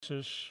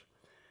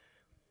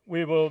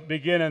We will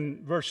begin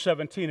in verse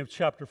 17 of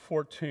chapter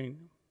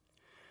 14.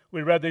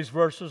 We read these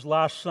verses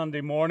last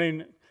Sunday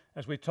morning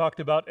as we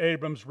talked about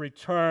Abram's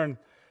return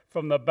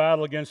from the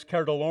battle against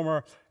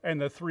Kedorlaomer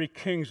and the three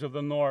kings of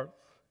the north.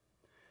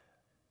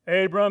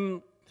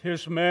 Abram,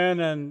 his men,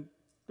 and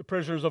the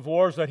prisoners of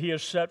war that he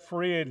has set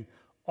free, and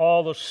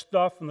all the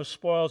stuff and the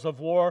spoils of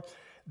war,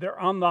 they're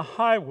on the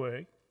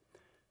highway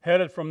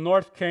headed from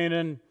North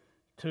Canaan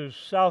to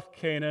South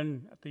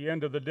Canaan at the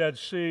end of the Dead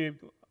Sea,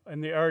 in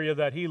the area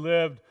that he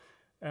lived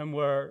and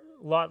where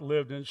Lot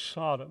lived in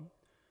Sodom.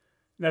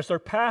 And as they're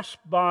passed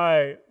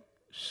by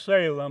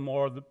Salem,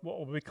 or what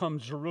will become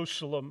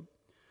Jerusalem,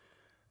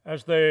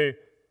 as they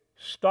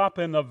stop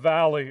in the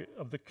valley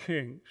of the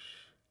kings,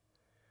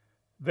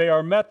 they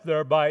are met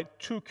there by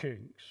two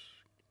kings.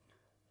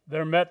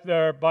 They're met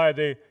there by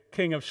the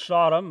king of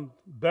Sodom,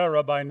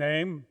 Bera by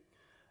name,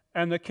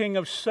 and the king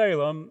of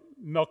Salem,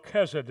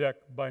 Melchizedek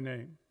by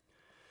name.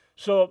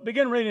 So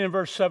begin reading in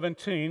verse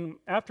 17.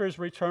 After his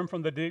return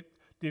from the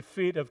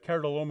defeat of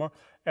Kedorlaomer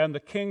and the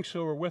kings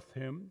who were with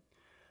him,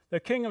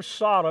 the king of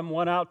Sodom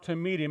went out to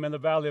meet him in the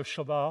valley of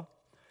Shavah,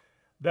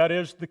 that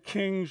is the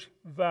king's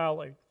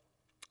valley.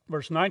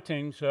 Verse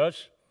 19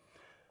 says,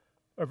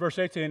 or verse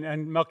 18,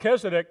 and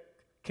Melchizedek,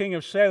 king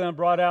of Salem,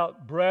 brought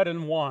out bread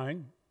and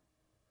wine,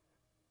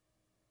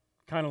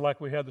 kind of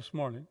like we had this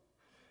morning.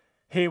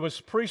 He was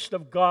priest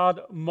of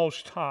God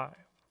Most High.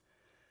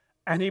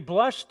 And he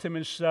blessed him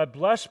and said,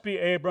 "Blessed be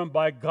Abram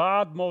by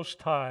God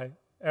Most High,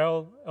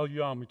 El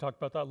Elyon," we talked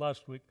about that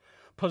last week,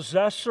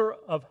 "possessor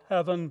of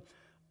heaven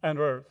and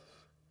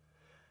earth.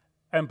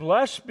 And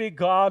blessed be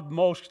God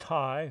Most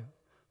High,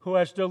 who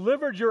has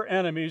delivered your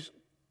enemies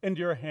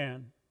into your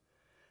hand."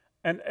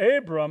 And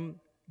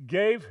Abram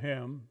gave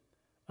him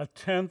a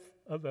tenth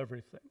of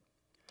everything.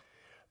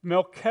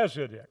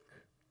 Melchizedek,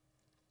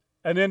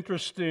 an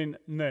interesting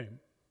name.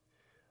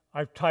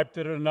 I've typed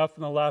it enough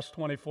in the last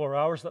 24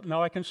 hours that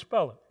now I can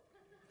spell it.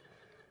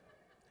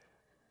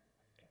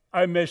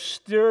 A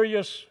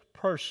mysterious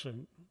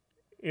person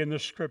in the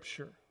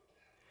Scripture.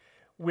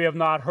 We have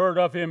not heard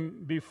of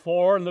him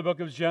before in the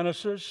book of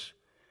Genesis,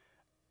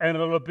 and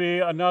it'll be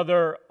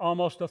another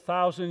almost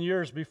 1,000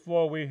 years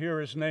before we hear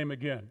his name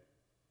again.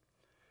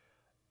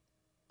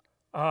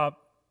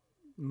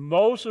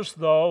 Moses,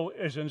 though,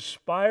 is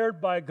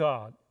inspired by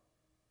God.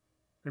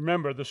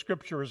 Remember, the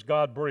Scripture is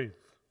God-breathed.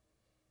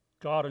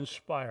 God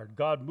inspired.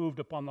 God moved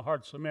upon the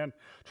hearts of men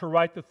to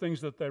write the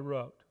things that they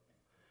wrote.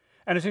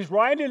 And as he's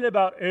writing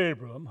about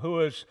Abram,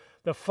 who is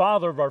the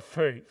father of our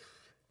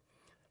faith,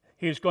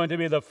 he's going to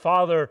be the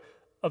father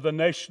of the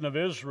nation of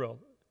Israel,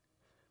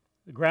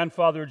 the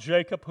grandfather of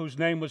Jacob, whose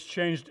name was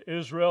changed to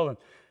Israel, and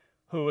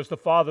who was the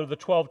father of the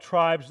 12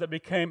 tribes that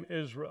became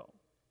Israel.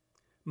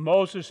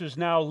 Moses is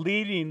now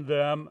leading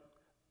them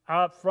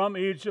out from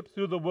Egypt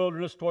through the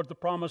wilderness toward the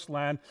promised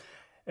land.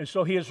 And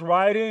so he is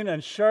writing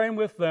and sharing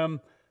with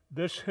them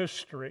this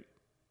history.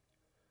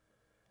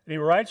 And he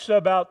writes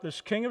about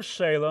this king of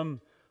Salem,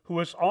 who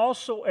is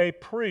also a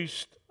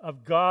priest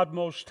of God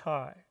Most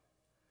High.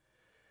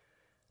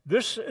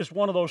 This is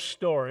one of those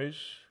stories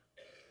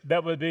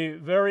that would be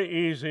very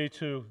easy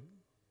to,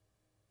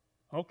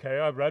 okay,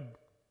 I read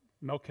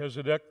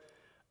Melchizedek,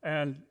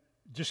 and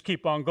just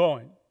keep on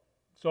going.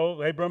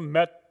 So Abram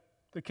met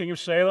the king of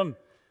Salem.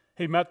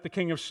 He met the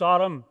king of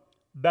Sodom.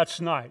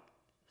 That's night.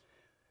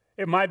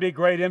 It might be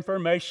great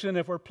information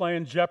if we're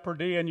playing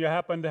Jeopardy and you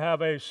happen to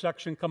have a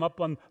section come up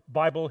on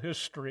Bible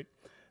history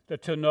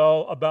to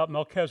know about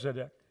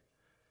Melchizedek.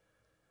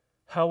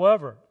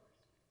 However,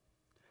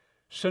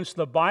 since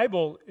the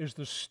Bible is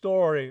the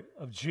story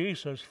of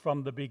Jesus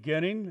from the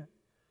beginning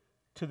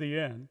to the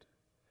end,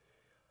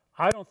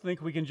 I don't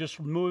think we can just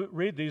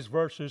read these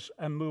verses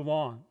and move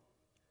on.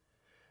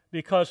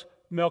 Because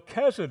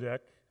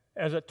Melchizedek,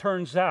 as it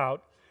turns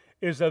out,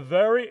 is a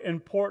very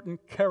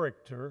important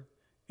character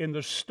in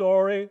the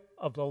story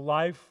of the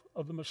life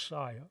of the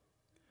Messiah.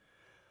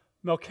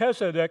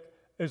 Melchizedek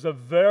is a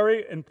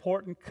very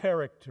important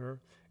character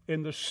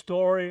in the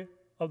story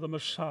of the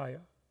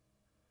Messiah.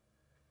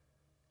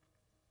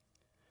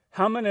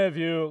 How many of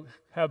you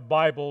have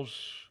Bibles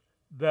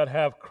that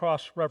have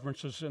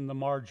cross-references in the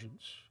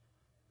margins?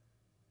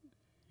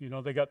 You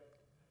know,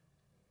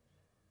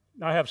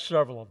 I have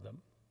several of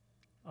them.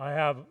 I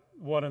have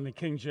one in the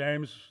King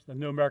James, the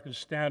New American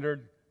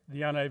Standard,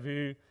 the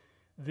NIV,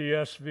 the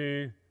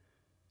ESV,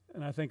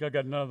 and I think I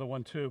got another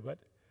one too. But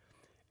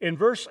in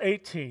verse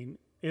 18,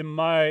 in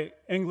my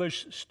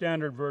English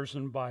Standard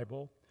Version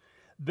Bible,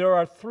 there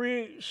are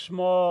three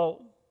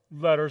small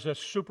letters as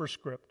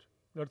superscript.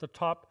 They're at the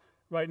top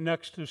right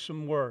next to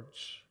some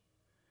words.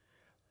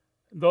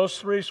 Those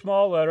three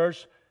small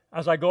letters,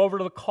 as I go over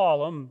to the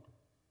column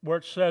where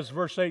it says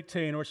verse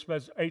 18, or it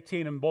says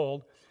 18 in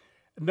bold,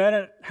 and then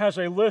it has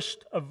a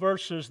list of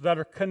verses that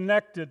are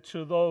connected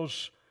to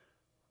those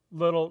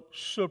little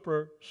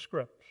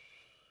superscripts.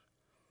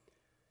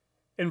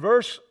 In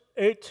verse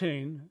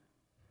 18,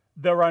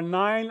 there are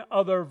 9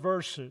 other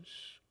verses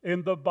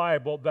in the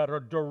Bible that are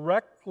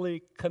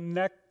directly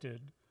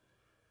connected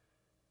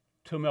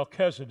to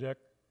Melchizedek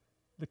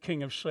the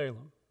king of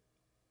Salem,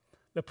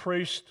 the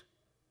priest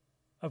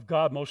of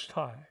God Most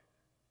High.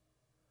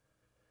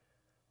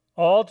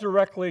 All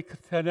directly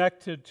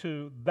connected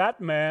to that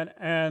man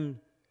and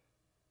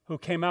who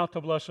came out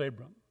to bless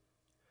Abram.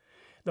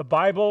 The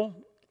Bible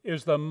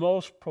is the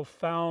most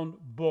profound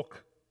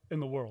book in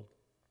the world.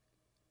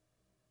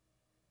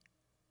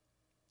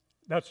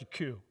 That's a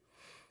cue.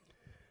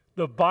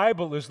 The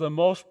Bible is the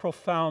most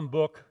profound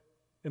book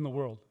in the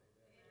world.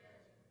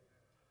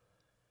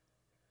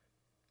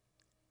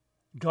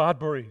 God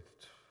breathed.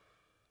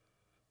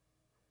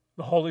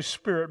 The Holy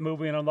Spirit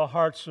moving on the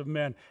hearts of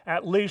men.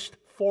 At least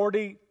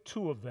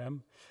 42 of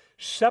them,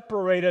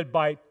 separated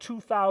by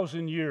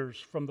 2,000 years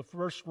from the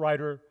first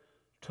writer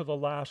to the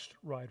last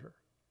writer.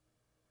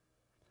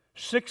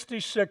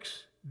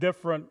 66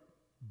 different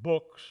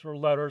books or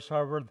letters,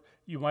 however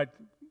you might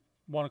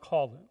want to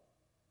call them.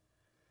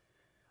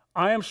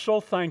 I am so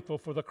thankful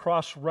for the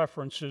cross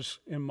references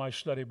in my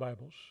study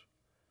Bibles,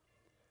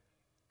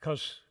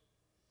 because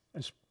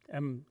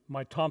and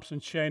my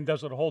Thompson chain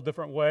does it a whole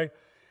different way,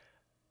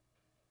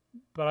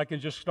 but I can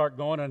just start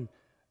going,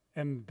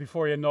 and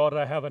before you know it,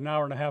 I have an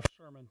hour and a half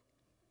sermon.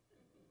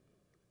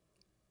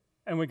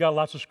 And we got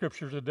lots of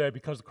scripture today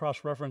because of the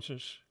cross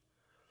references.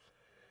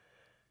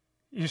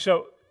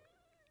 So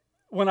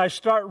when I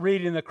start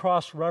reading the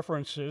cross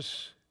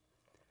references,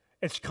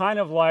 it's kind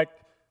of like,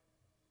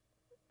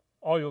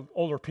 all you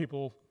older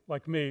people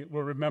like me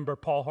will remember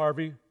Paul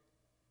Harvey.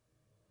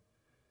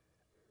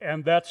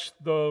 And that's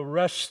the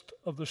rest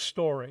of the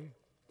story.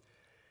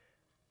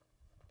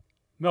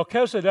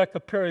 Melchizedek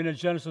appearing in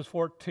Genesis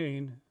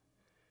 14,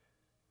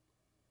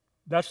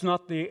 that's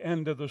not the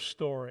end of the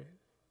story.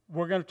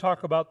 We're going to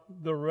talk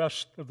about the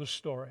rest of the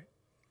story.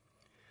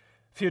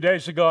 A few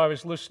days ago, I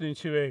was listening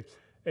to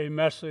a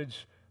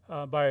message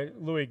by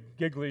Louis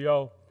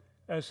Giglio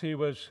as he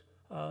was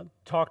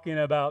talking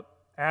about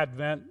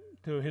Advent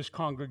to his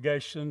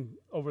congregation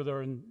over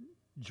there in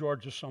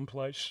Georgia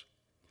someplace.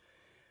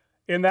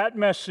 In that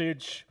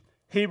message,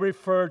 he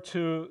referred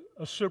to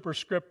a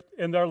superscript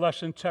in their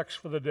lesson text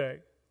for the day.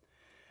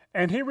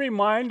 And he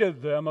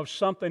reminded them of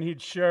something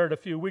he'd shared a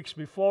few weeks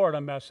before in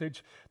a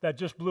message that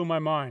just blew my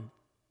mind.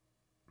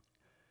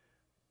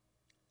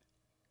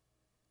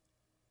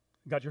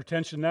 Got your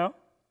attention now?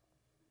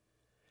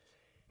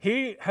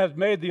 He has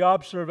made the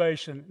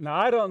observation. Now,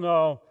 I don't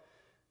know,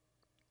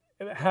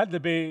 it had to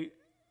be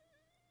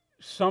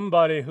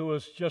somebody who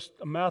was just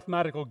a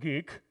mathematical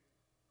geek,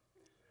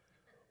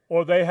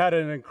 or they had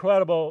an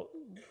incredible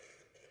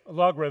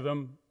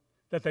logarithm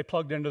that they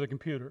plugged into the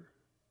computer.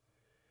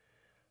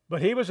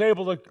 But he was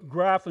able to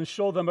graph and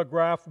show them a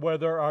graph where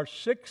there are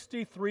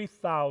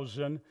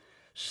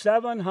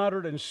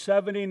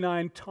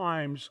 63,779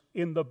 times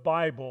in the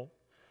Bible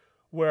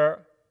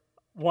where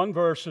one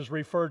verse is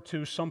referred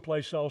to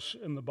someplace else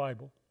in the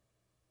Bible.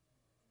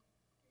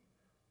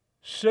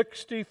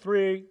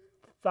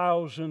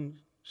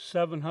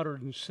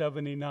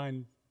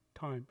 63,779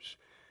 times.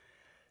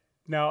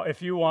 Now,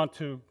 if you want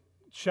to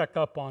check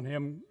up on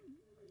him,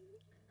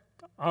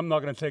 I'm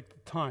not going to take the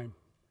time.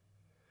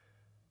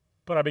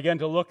 But I began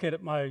to look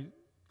at my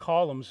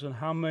columns and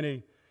how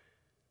many.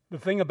 The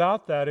thing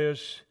about that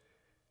is,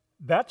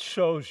 that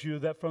shows you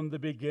that from the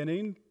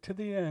beginning to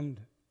the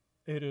end,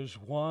 it is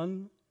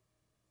one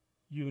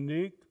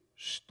unique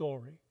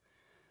story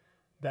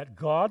that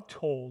God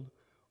told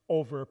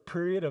over a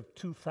period of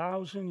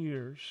 2,000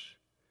 years.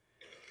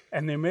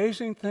 And the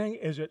amazing thing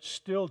is it's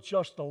still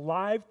just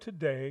alive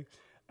today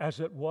as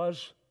it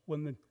was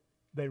when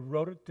they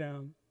wrote it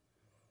down.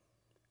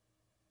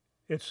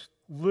 It's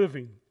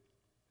living.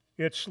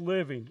 It's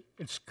living.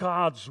 It's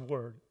God's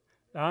Word.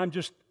 Now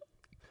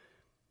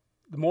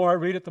the more I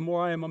read it, the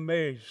more I am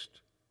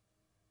amazed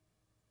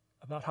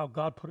about how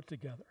God put it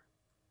together.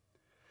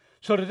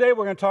 So today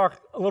we're going to talk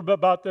a little bit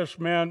about this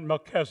man,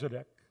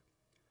 Melchizedek.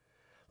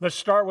 Let's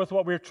start with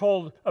what we were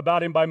told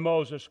about him by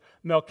Moses.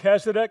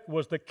 Melchizedek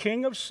was the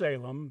king of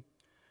Salem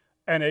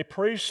and a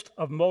priest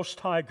of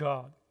Most High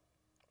God.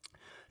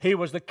 He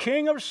was the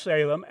king of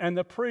Salem and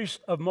the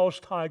priest of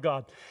Most High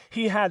God.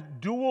 He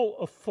had dual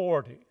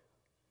authority,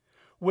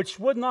 which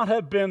would not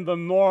have been the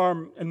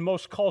norm in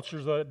most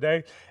cultures of that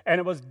day, and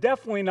it would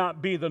definitely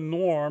not be the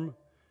norm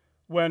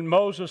when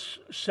Moses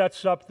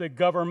sets up the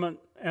government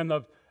and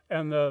the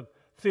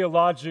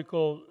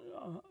theological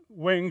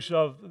wings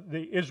of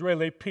the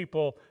Israeli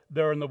people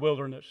there in the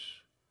wilderness.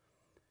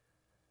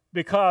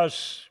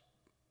 Because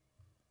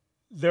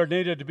there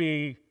needed to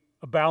be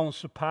a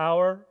balance of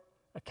power,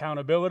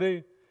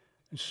 accountability,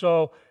 and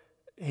so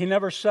he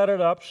never set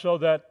it up so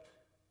that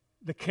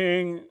the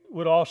king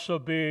would also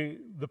be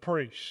the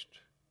priest.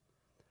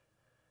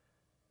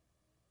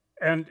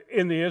 And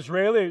in the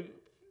Israeli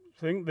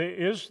thing,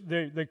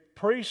 the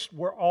priests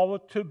were all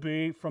to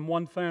be from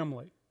one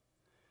family.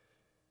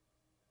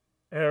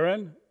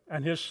 Aaron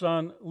and his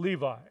son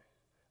Levi.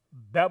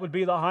 That would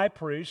be the high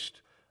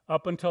priest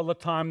up until the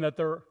time that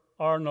there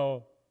are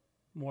no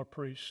more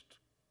priests.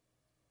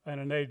 And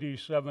in AD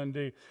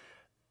 70,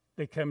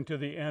 they came to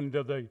the end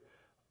of the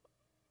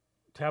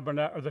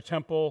tabernacle or the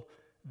temple,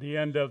 the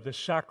end of the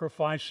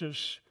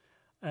sacrifices.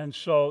 And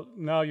so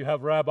now you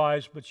have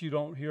rabbis, but you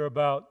don't hear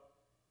about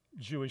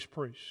Jewish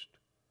priests.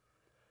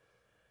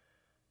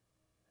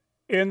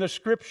 In the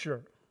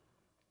scripture,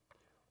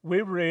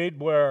 we read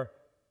where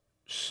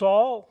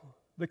Saul,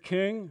 the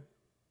king,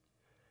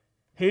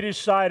 he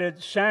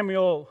decided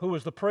Samuel, who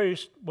was the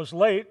priest, was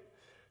late,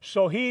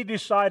 so he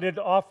decided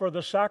to offer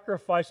the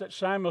sacrifice that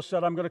Samuel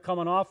said, I'm going to come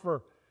and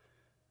offer.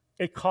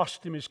 It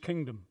cost him his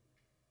kingdom.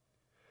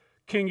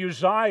 King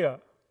Uzziah,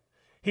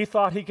 he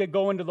thought he could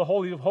go into the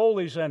Holy of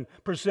Holies and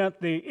present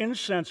the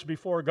incense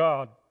before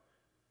God.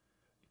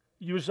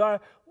 Uzziah,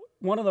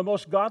 one of the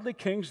most godly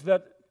kings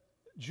that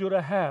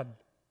Judah had.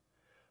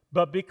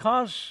 But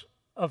because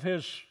of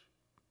his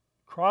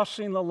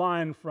crossing the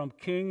line from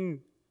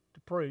king to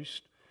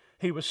priest,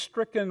 he was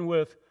stricken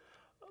with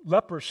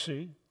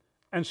leprosy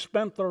and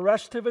spent the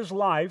rest of his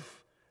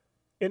life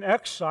in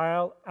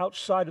exile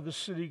outside of the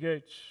city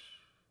gates.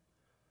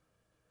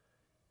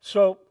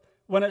 So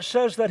when it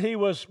says that he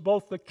was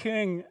both the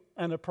king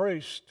and a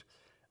priest,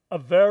 a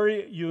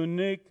very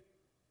unique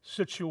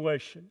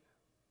situation.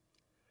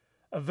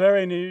 A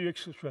very unique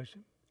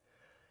situation.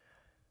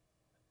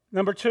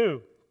 Number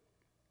two,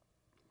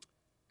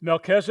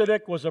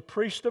 Melchizedek was a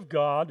priest of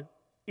God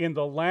in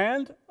the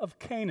land of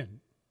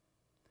Canaan.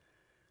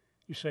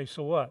 You say,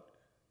 so what?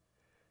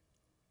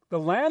 The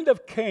land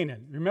of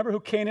Canaan. Remember who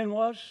Canaan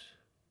was?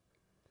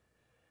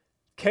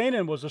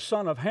 Canaan was the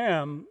son of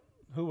Ham,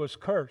 who was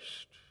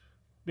cursed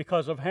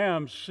because of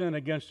Ham's sin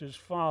against his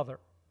father.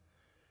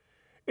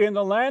 In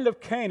the land of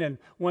Canaan,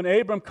 when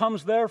Abram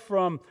comes there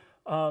from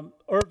Ur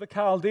of the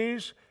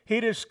Chaldees, he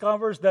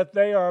discovers that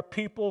they are a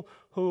people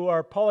who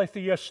are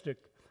polytheistic.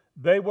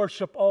 They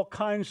worship all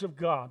kinds of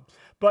God.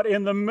 But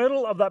in the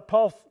middle of that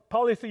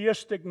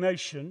polytheistic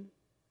nation,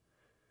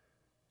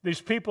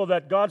 these people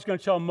that God's going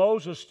to tell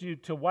Moses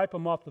to wipe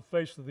them off the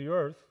face of the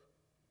earth,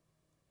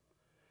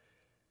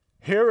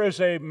 here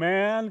is a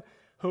man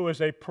who is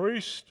a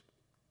priest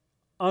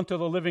unto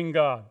the living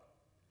God.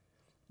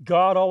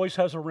 God always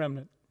has a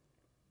remnant.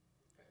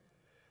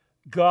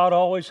 God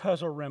always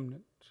has a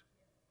remnant.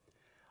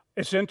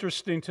 It's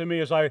interesting to me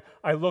as I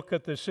look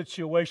at the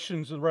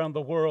situations around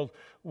the world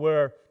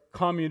where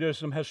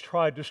communism has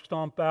tried to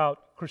stomp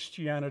out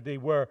Christianity,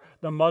 where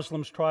the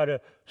Muslims try to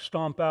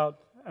stomp out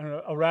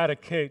and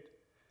eradicate.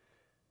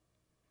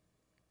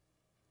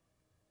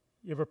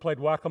 You ever played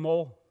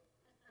whack-a-mole?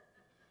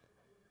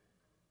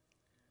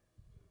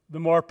 The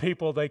more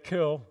people they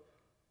kill,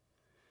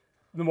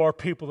 the more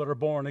people that are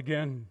born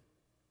again.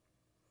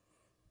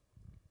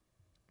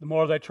 The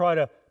more they try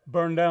to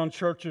burn down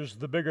churches,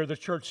 the bigger the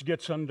church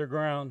gets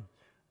underground,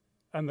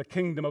 and the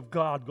kingdom of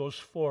God goes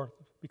forth,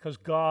 because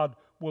God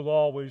will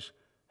always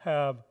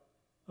have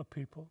a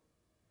people.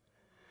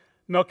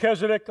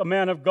 Melchizedek, a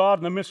man of God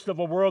in the midst of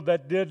a world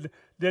that did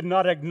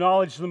not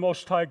acknowledge the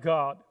Most High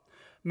God.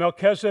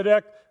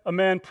 Melchizedek, a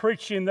man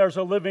preaching there's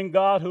a living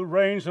God who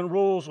reigns and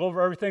rules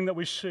over everything that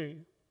we see.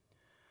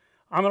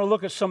 I'm going to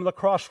look at some of the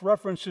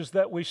cross-references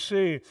that we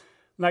see.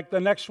 Like the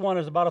next one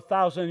is about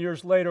 1,000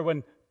 years later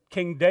when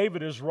King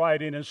David is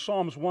writing in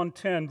Psalms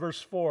 110,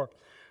 verse 4.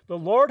 The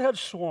Lord had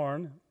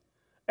sworn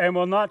and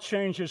will not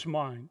change his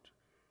mind.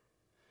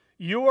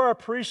 You are a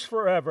priest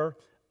forever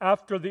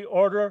after the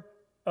order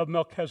of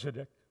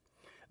Melchizedek.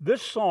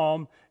 This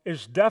psalm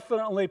is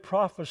definitely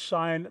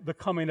prophesying the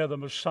coming of the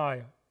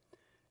Messiah.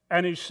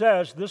 And he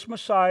says, this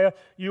Messiah,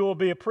 you will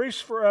be a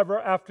priest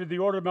forever after the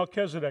order of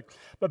Melchizedek.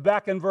 But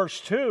back in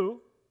verse 2,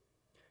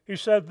 he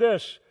said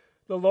this,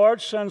 the Lord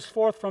sends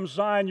forth from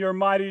Zion your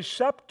mighty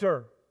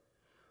scepter.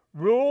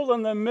 Rule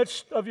in the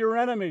midst of your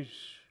enemies.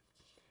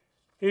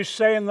 He's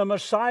saying the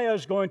Messiah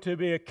is going to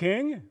be a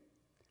king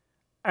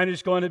and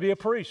he's going to be a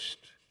priest.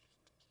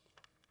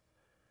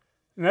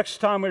 Next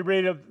time we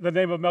read of the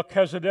name of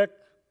Melchizedek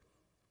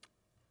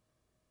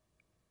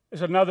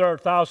is another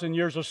 1,000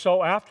 years or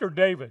so after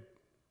David.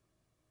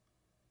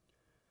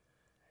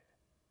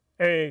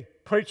 A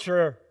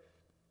preacher,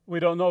 we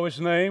don't know his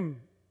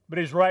name, but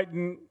he's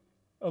writing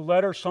a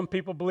letter, some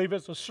people believe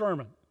it's a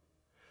sermon,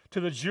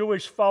 to the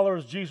Jewish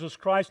followers of Jesus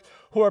Christ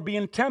who are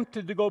being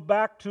tempted to go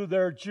back to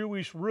their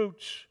Jewish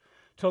roots,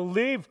 to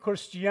leave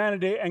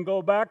Christianity and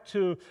go back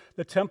to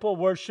the temple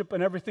worship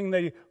and everything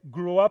they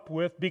grew up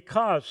with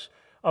because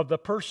of the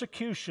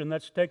persecution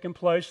that's taken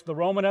place, the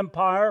Roman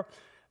Empire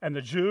and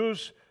the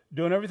Jews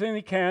doing everything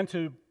they can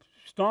to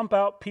stomp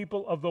out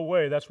people of the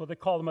way. That's what they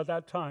called them at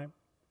that time.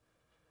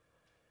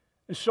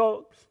 And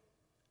so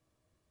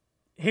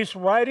he's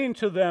writing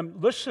to them,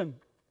 listen,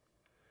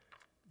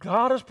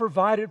 God has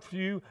provided for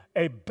you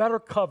a better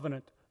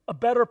covenant, a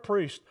better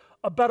priest,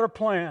 a better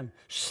plan,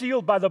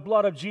 sealed by the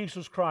blood of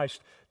Jesus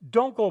Christ.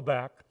 Don't go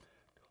back.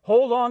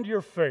 Hold on to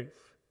your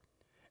faith.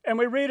 And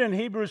we read in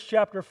Hebrews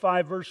chapter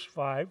 5, verse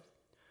 5,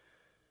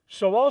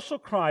 so also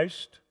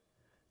Christ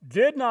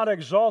did not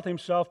exalt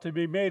himself to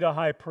be made a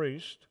high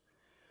priest,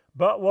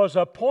 but was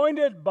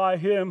appointed by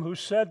him who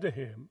said to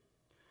him,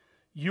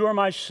 you are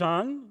my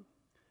son,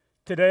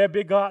 today I have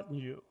begotten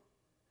you.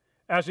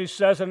 As he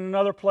says in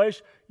another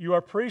place, you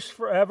are priests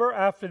forever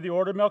after the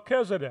order of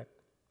Melchizedek.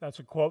 That's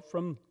a quote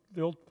from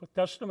the Old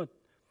Testament.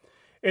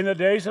 In the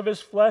days of his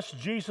flesh,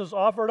 Jesus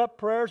offered up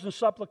prayers and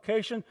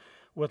supplication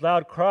with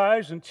loud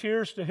cries and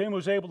tears to him who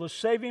was able to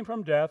save him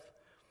from death,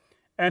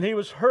 and he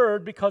was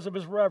heard because of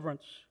his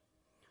reverence.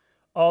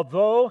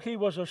 Although he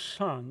was a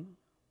son,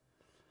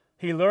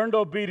 he learned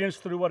obedience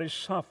through what he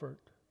suffered.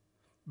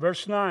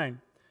 Verse 9,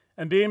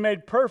 and being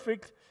made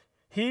perfect,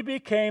 he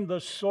became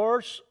the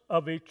source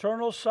of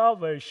eternal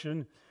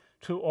salvation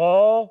to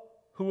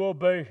all who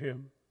obey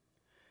him.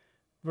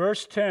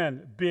 Verse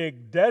 10,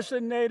 being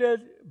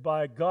designated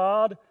by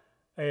God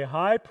a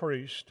high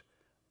priest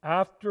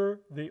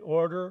after the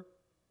order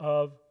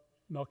of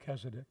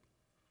Melchizedek.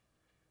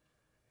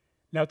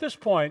 Now, at this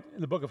point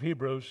in the book of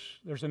Hebrews,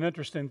 there's an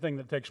interesting thing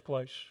that takes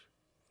place.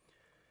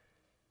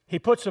 He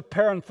puts a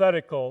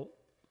parenthetical,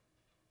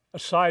 a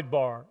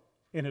sidebar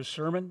in his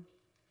sermon,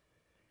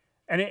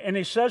 and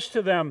he says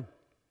to them,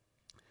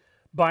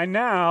 by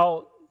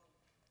now,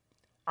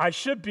 I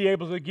should be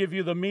able to give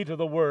you the meat of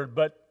the word,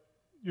 but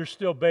you're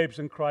still babes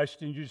in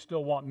Christ and you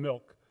still want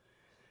milk.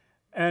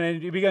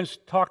 And he begins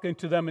talking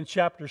to them in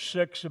chapter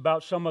 6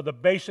 about some of the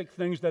basic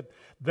things that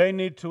they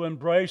need to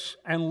embrace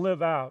and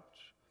live out.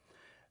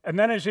 And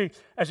then as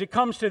he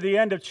comes to the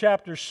end of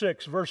chapter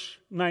 6, verse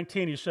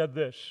 19, he said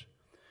this,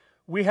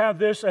 we have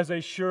this as a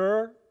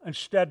sure and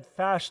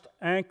steadfast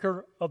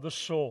anchor of the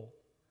soul,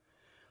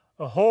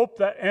 a hope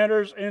that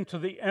enters into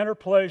the inner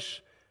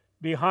place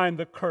behind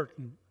the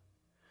curtain,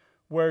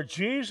 where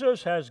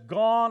Jesus has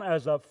gone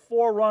as a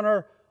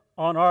forerunner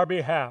on our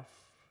behalf.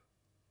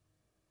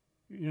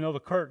 You know the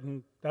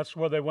curtain, that's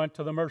where they went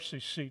to the mercy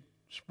seat,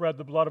 spread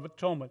the blood of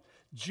atonement.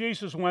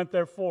 Jesus went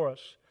there for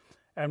us.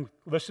 And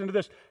listen to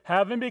this,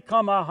 having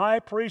become a high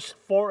priest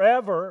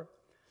forever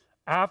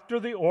after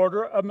the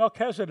order of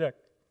Melchizedek.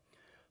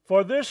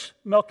 For this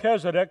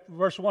Melchizedek,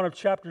 verse 1 of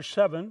chapter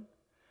 7,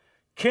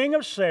 king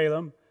of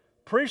Salem,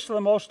 priest of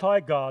the Most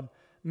High God,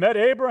 met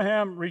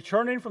Abraham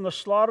returning from the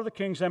slaughter of the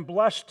kings and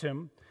blessed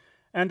him.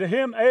 And to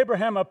him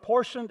Abraham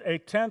apportioned a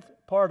 10th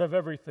part of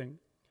everything.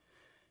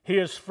 He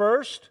is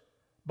first,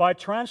 by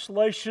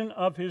translation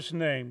of his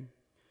name,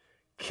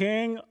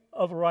 King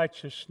of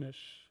Righteousness.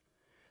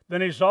 Then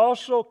he's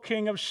also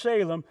King of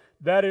Salem,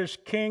 that is,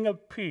 King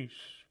of Peace.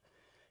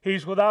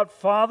 He's without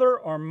father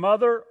or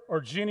mother or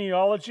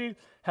genealogy,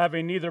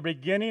 having neither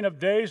beginning of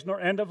days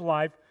nor end of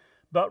life,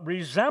 but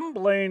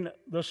resembling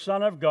the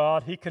Son of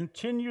God, he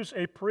continues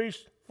a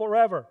priest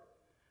forever.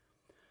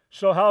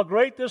 So how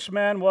great this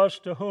man was,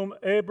 to whom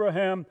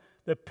Abraham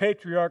the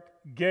patriarch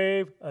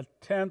gave a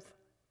 10th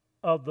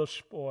of the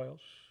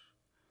spoils.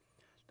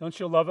 Don't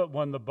you love it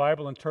when the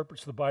Bible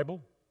interprets the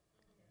Bible?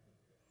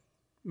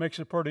 Makes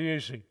it pretty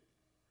easy.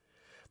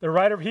 The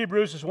writer of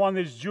Hebrews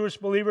wanting these Jewish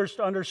believers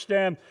to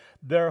understand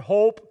their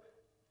hope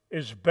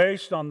is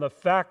based on the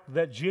fact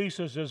that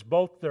Jesus is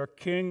both their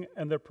king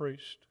and their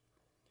priest.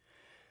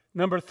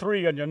 Number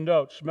 3 on your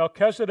notes,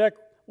 Melchizedek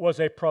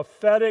was a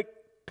prophetic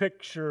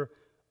picture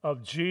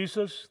of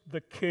Jesus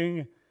the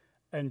king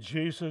and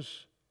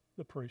Jesus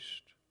the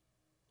priest.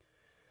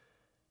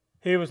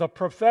 He was a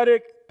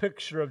prophetic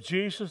picture of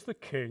Jesus the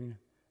king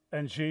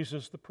and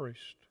Jesus the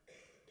priest.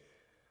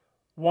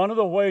 One of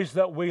the ways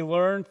that we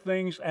learn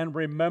things and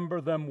remember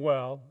them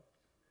well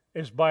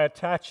is by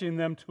attaching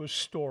them to a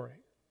story.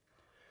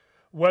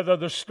 Whether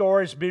the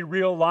stories be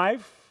real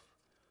life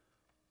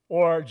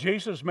or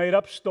Jesus made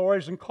up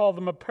stories and called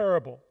them a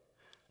parable,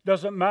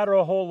 doesn't matter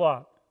a whole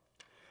lot.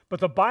 But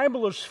the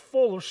Bible is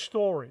full of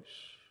stories.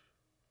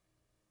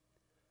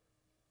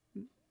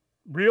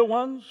 Real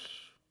ones,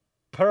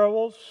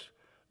 parables,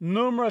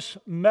 numerous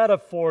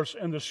metaphors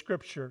in the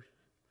Scripture,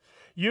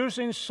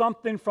 using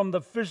something from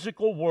the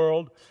physical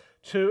world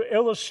to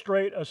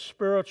illustrate a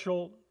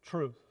spiritual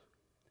truth.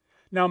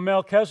 Now,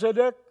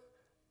 Melchizedek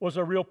was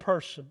a real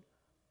person,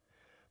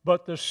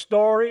 but the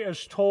story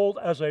is told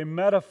as a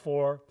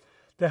metaphor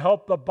to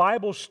help the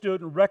Bible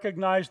student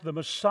recognize the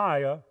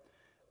Messiah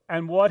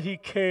and what he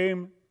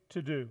came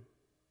to do.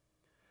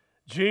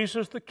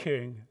 Jesus the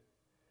king,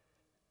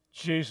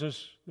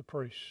 Jesus the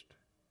priest.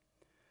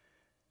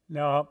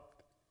 Now,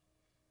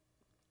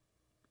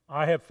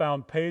 I have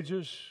found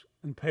pages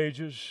and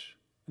pages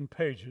and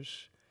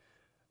pages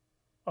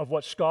of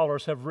what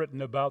scholars have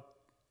written about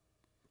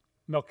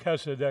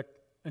Melchizedek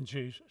and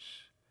Jesus.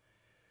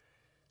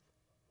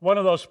 One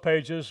of those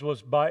pages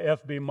was by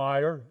F.B.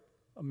 Meyer,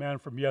 a man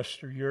from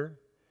yesteryear,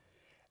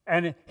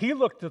 and he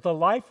looked at the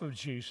life of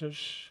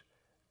Jesus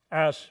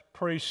as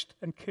priest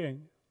and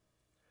king.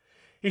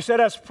 He said,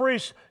 as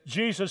priest,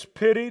 Jesus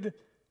pitied,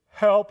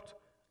 helped,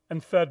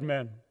 and fed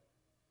men.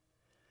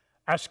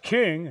 As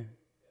king,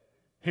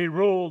 he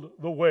ruled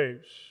the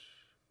waves.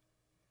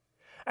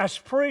 As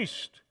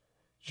priest,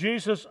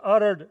 Jesus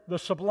uttered the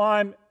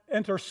sublime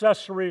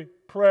intercessory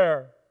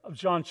prayer of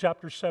John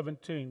chapter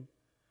 17.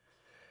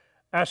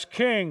 As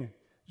king,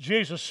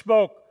 Jesus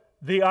spoke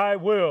the I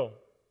will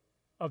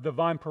of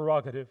divine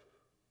prerogative.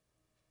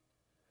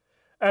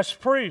 As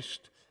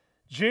priest,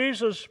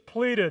 Jesus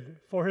pleaded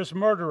for his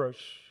murderers.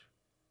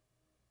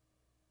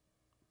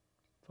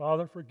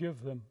 Father,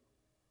 forgive them.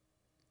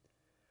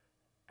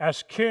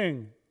 As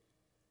king,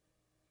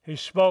 he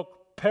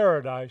spoke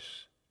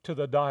paradise to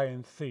the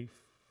dying thief.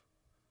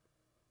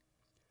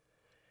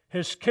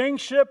 His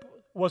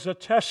kingship was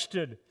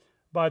attested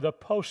by the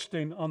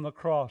posting on the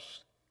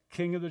cross,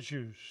 King of the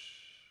Jews.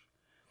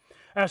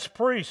 As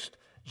priest,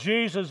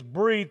 Jesus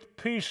breathed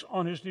peace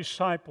on his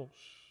disciples.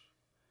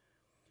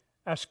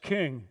 As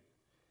king,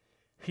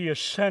 he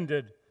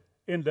ascended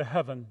into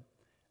heaven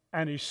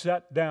and he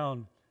sat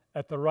down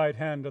at the right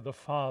hand of the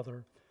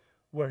Father,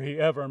 where he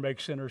ever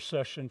makes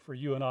intercession for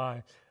you and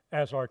I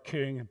as our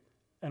king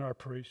and our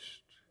priest.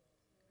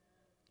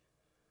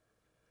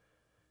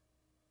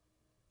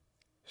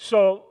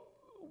 So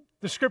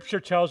the scripture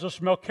tells us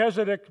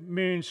Melchizedek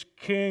means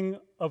king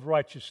of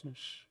righteousness.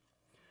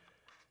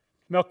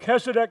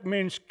 Melchizedek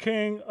means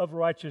king of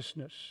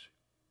righteousness.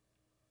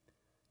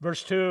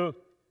 Verse 2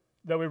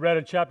 that we read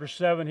in chapter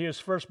 7, he is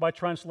first by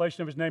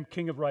translation of his name,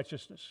 king of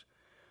righteousness.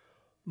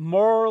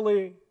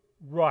 Morally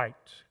right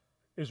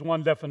is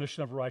one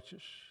definition of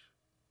righteous.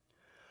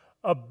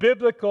 A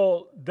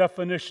biblical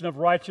definition of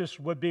righteous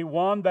would be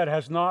one that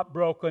has not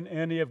broken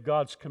any of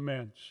God's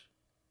commands.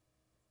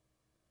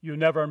 You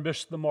never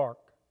missed the mark.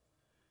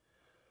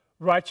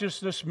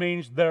 Righteousness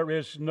means there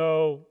is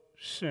no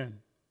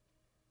sin.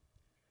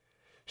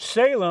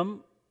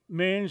 Salem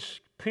means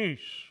peace,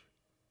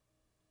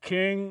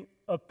 king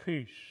of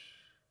peace.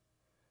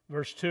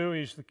 Verse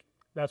 2,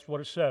 that's what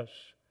it says.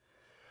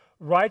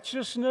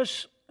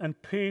 Righteousness and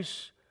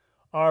peace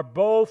are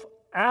both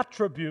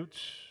attributes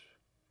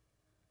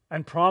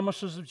and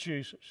promises of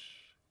Jesus.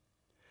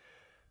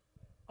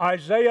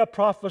 Isaiah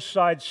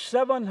prophesied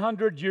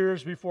 700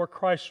 years before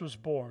Christ was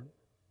born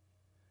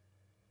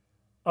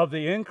of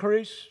the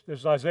increase,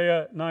 there's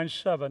Isaiah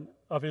 9:7,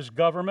 of his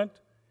government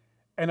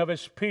and of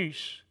his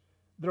peace,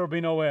 there will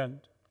be no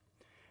end.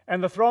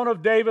 And the throne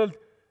of David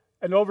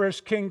and over his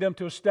kingdom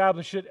to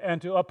establish it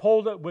and to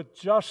uphold it with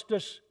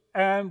justice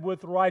and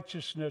with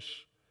righteousness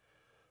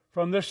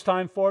from this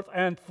time forth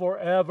and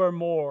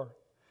forevermore.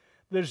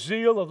 The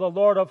zeal of the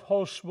Lord of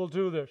hosts will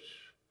do this.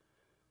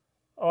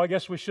 Oh, I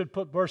guess we should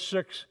put verse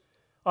 6,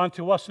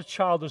 unto us a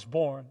child is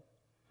born,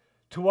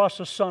 to us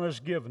a son is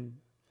given,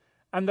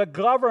 and the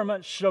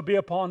government shall be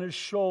upon his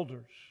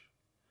shoulders,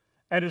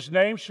 and his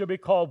name shall be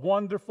called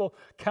Wonderful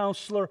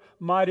Counselor,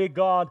 Mighty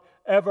God,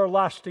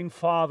 Everlasting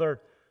Father,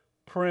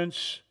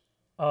 Prince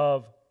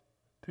of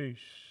Peace.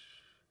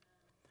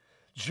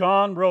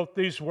 John wrote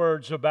these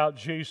words about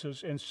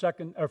Jesus in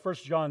 1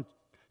 John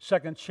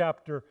 2nd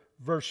chapter,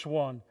 verse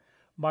 1.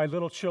 My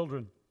little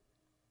children,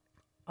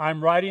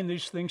 I'm writing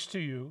these things to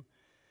you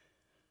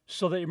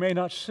so that you may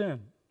not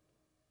sin.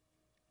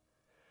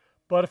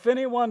 But if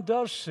anyone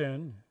does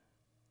sin,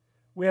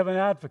 we have an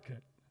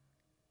advocate.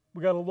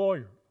 We got a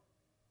lawyer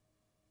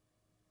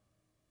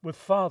with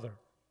Father.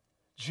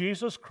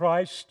 Jesus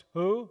Christ,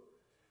 who?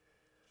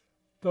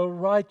 The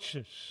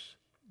righteous.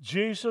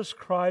 Jesus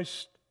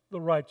Christ,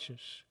 the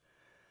righteous.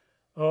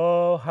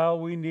 Oh, how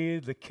we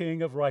need the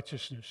King of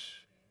righteousness.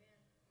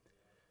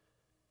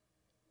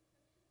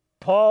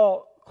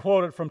 Paul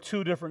quoted from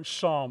two different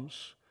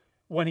Psalms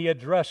when he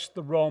addressed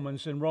the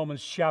Romans in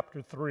Romans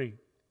chapter 3.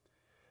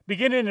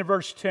 Beginning in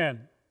verse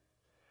 10,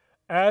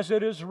 as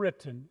it is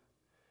written,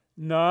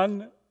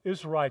 none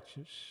is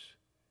righteous,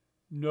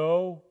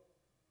 no,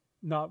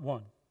 not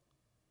one.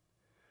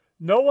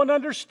 No one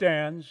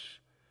understands,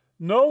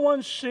 no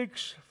one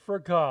seeks for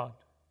God.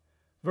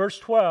 Verse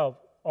 12,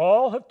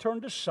 all have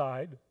turned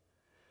aside,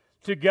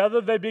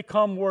 together they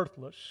become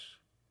worthless.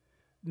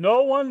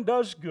 No one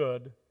does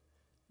good,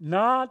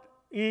 not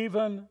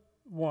even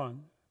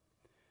one.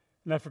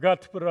 And I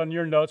forgot to put it on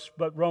your notes,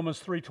 but Romans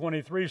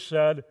 3:23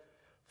 said,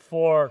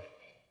 for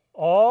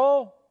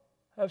all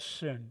have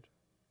sinned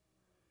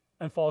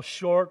and fall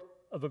short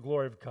of the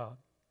glory of God.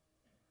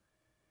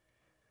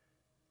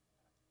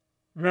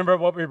 Remember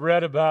what we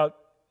read about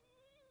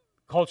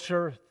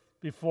culture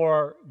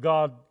before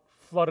God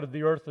flooded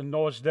the earth in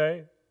Noah's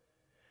day?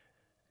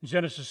 In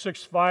Genesis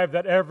 6:5,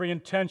 that every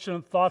intention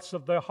and thoughts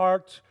of their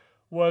hearts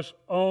was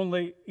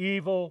only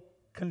evil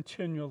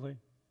continually.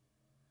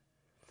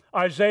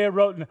 Isaiah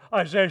wrote in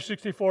Isaiah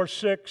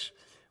 64:6,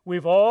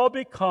 we've all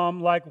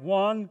become like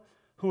one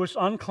who is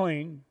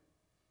unclean,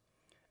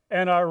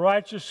 and our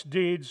righteous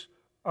deeds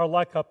are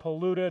like a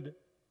polluted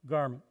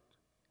garment.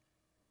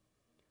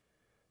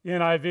 The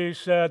NIV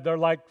said they're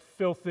like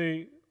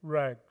filthy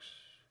rags.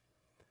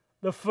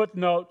 The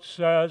footnote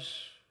says,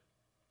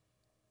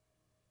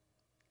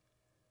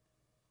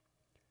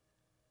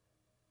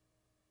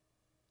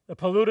 the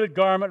polluted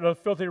garment of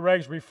the filthy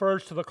rags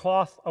refers to the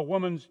cloth a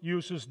woman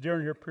uses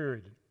during her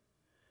period.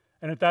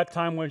 And at that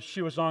time when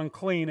she was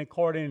unclean,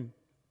 according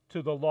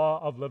to the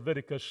law of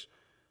Leviticus,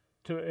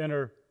 to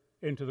enter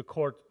into the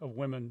court of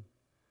women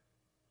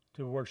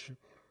to worship.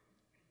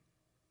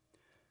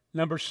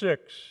 Number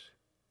 6,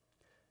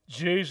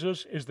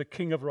 Jesus is the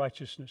King of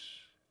righteousness.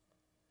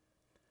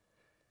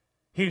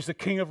 He's the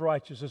King of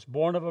righteousness,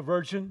 born of a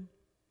virgin.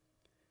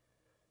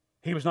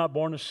 He was not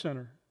born a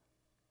sinner.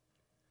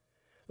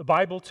 The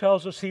Bible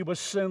tells us he was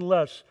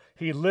sinless.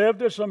 He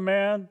lived as a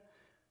man.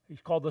 He's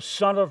called the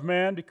Son of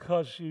Man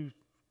because he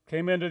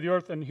came into the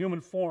earth in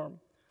human form.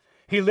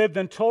 He lived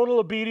in total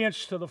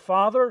obedience to the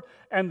Father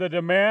and the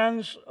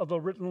demands of the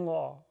written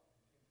law.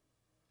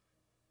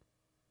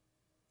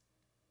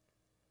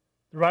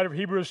 The writer of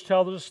Hebrews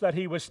tells us that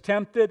he was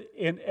tempted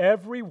in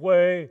every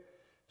way,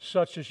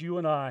 such as you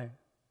and I,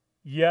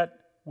 yet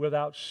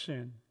without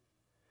sin.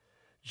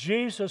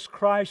 Jesus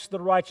Christ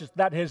the righteous,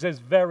 that is his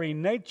very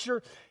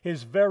nature,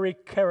 his very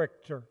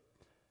character.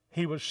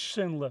 He was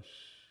sinless.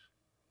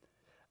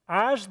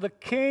 As the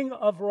King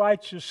of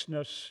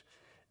righteousness,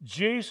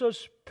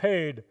 Jesus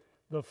paid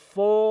the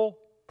full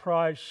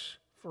price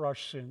for our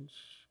sins.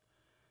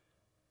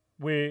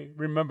 We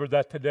remember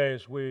that today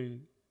as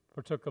we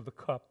partook of the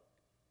cup.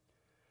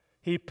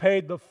 He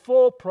paid the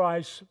full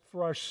price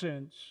for our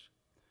sins.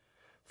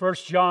 1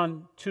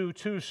 John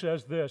 2:2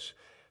 says this,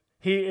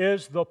 He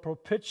is the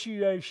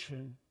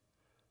propitiation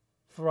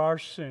for our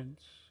sins.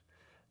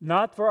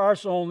 Not for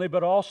ours only,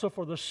 but also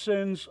for the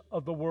sins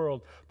of the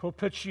world.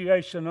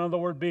 Propitiation, in other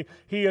words,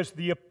 He is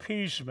the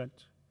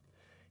appeasement.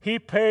 He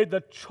paid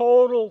the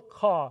total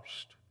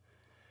cost.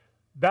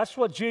 That's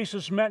what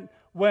Jesus meant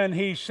when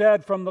He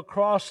said from the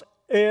cross,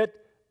 it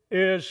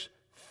is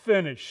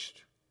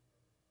finished.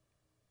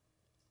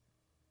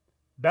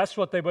 That's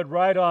what they would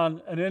write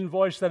on an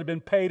invoice that had been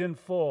paid in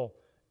full.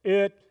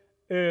 It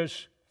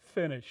is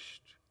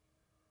finished.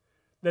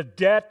 The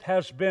debt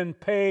has been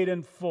paid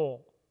in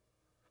full.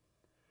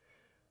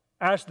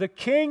 As the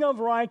King of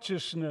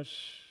righteousness,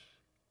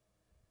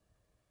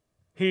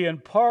 He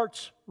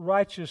imparts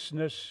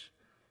righteousness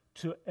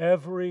to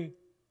every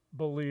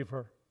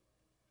believer.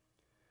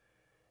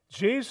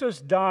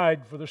 Jesus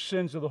died for the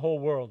sins of the whole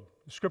world.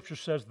 The Scripture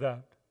says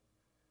that.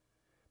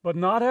 But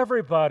not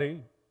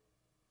everybody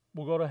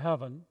will go to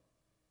heaven.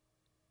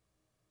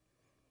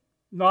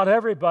 Not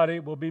everybody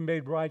will be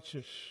made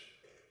righteous.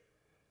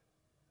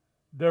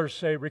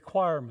 There's a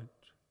requirement.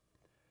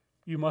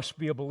 You must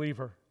be a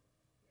believer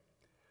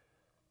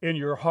in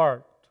your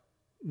heart,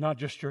 not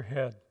just your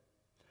head.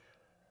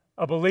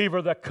 A believer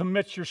that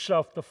commits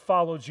yourself to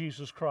follow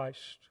Jesus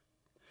Christ.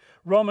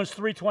 Romans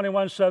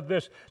 3:21 said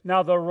this,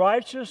 Now the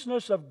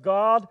righteousness of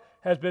God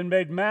has been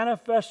made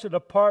manifested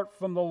apart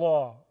from the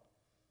law.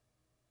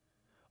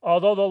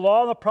 Although the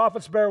law and the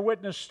prophets bear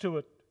witness to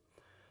it,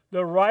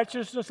 the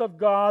righteousness of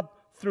God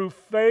through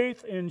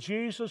faith in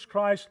Jesus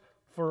Christ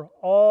for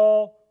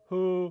all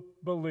who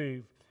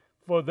believe.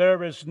 For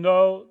there is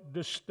no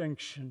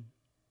distinction.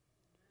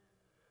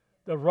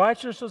 The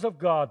righteousness of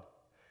God.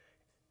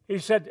 He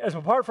said, as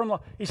apart from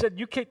law, He said,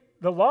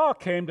 the law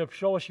came to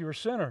show us you're a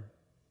sinner.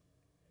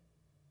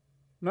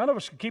 None of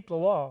us can keep the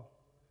law.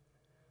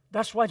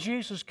 That's why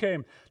Jesus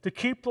came, to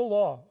keep the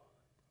law.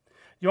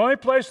 The only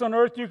place on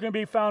earth you can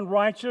be found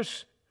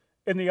righteous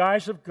in the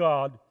eyes of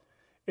God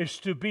is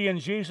to be in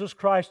Jesus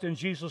Christ and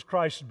Jesus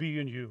Christ be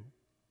in you.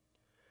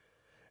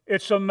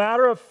 It's a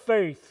matter of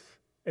faith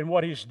in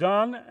what He's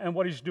done and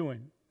what He's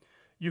doing.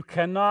 You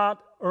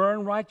cannot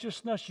earn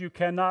righteousness. You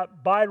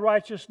cannot buy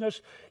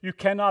righteousness. You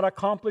cannot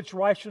accomplish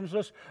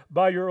righteousness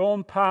by your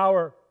own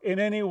power in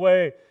any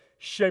way,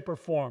 shape, or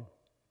form.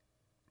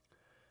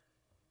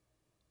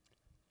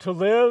 To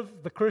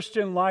live the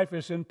Christian life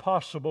is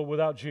impossible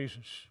without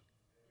Jesus.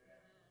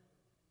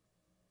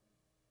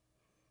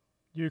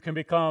 You can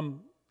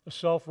become a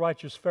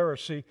self-righteous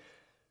Pharisee,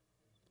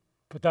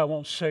 but that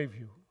won't save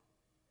you.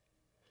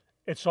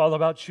 It's all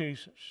about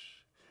Jesus,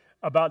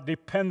 about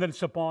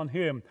dependence upon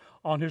Him,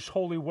 on His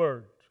holy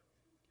word.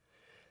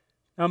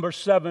 Number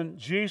 7,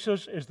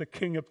 Jesus is the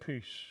King of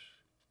peace.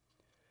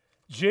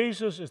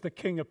 Jesus is the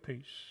King of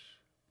peace.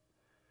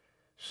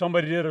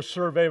 Somebody did a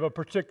survey of a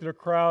particular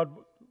crowd,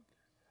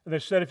 and they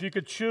said, if you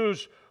could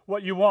choose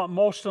what you want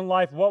most in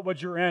life, what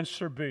would your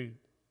answer be?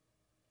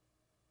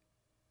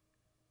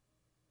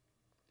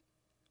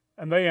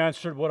 And they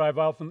answered what I've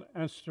often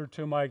answered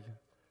to my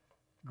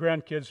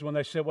grandkids when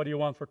they say, what do you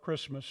want for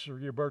Christmas or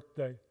your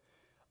birthday?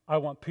 I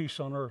want peace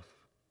on earth.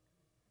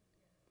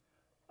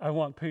 I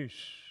want peace.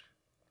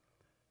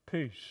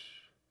 Peace.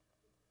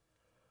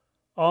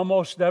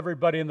 Almost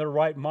everybody in their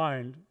right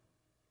mind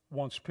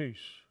wants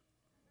peace.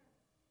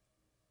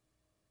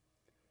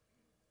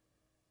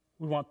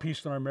 We want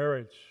peace in our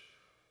marriage.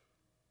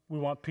 We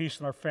want peace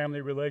in our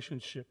family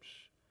relationships.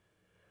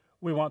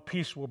 We want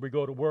peace where we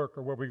go to work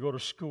or where we go to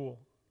school.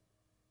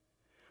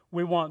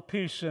 We want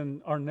peace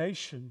in our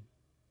nation.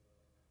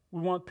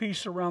 We want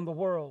peace around the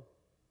world.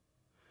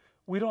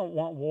 We don't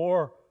want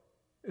war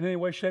in any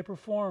way, shape, or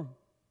form.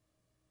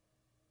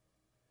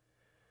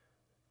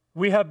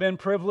 We have been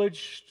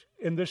privileged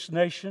in this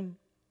nation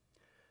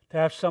to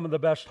have some of the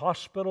best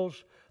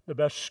hospitals, the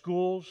best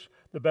schools,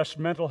 the best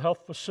mental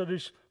health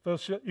facilities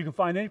you can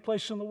find any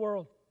place in the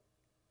world.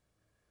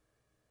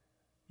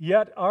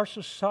 Yet our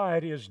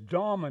society is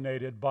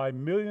dominated by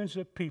millions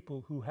of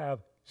people who have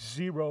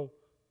zero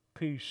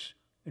peace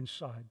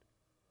inside.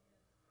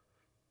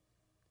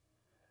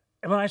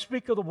 And when I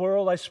speak of the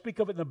world, I speak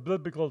of it in a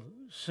biblical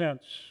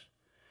sense.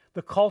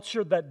 The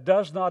culture that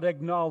does not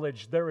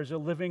acknowledge there is a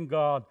living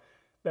God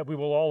that we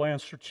will all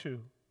answer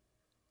to.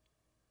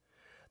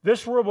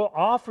 This world will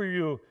offer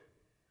you,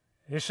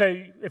 they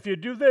say, if you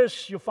do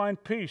this, you'll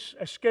find peace,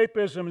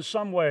 escapism in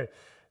some way,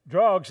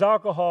 drugs,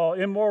 alcohol,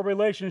 immoral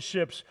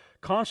relationships,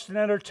 constant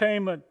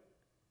entertainment.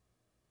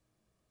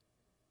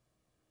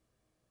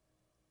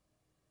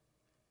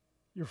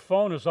 Your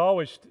phone is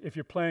always, if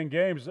you're playing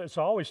games, it's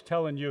always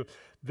telling you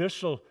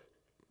this will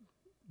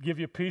give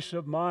you peace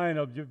of mind,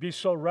 you'll be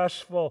so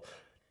restful.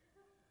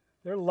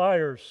 They're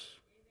liars.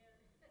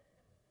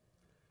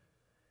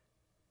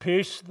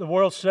 Peace, the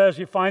world says,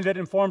 you find it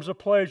in forms of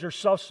pleasure,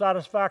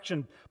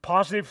 self-satisfaction,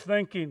 positive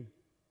thinking.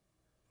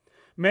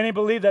 Many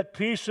believe that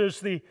peace is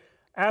the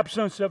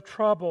absence of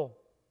trouble.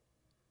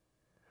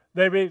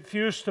 They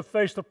refuse to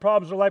face the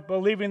problems of life,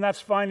 believing that's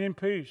finding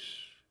peace.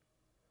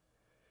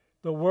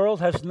 The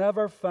world has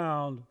never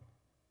found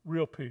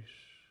real peace.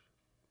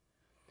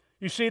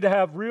 You see, to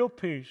have real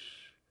peace,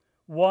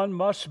 one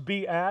must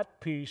be at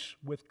peace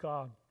with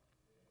God.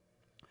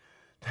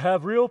 To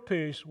have real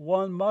peace,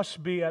 one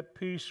must be at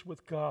peace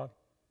with God.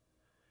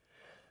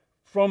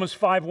 Romans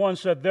 5:1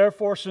 said,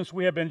 therefore, since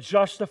we have been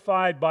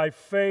justified by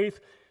faith,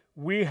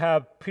 we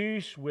have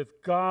peace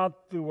with God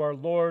through our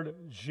Lord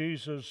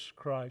Jesus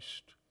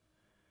Christ.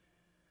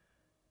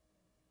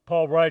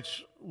 Paul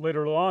writes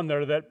later on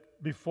there that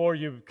before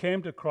you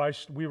came to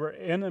Christ, we were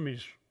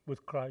enemies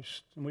with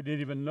Christ, and we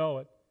didn't even know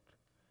it.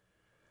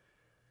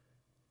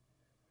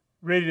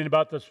 Reading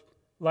about the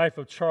life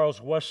of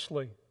Charles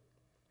Wesley.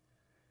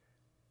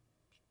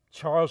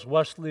 Charles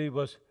Wesley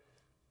was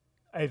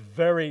a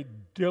very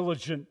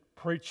diligent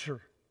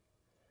preacher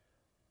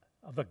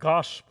of the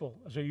gospel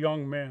as a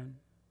young man.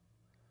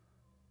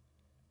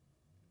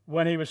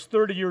 When he was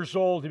 30 years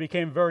old, he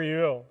became very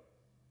ill.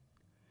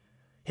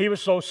 He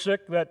was so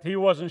sick that he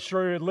wasn't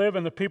sure he would live,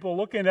 and the people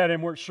looking at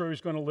him weren't sure he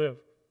was going to live.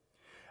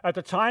 At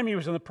the time, he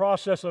was in the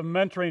process of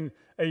mentoring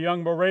a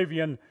young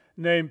Moravian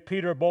named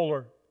Peter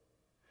Böhler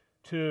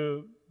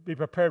to be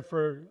prepared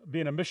for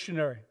being a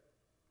missionary.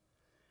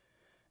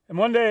 And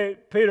one day,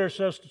 Peter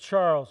says to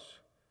Charles,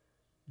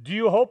 do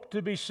you hope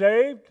to be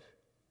saved?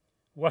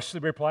 Wesley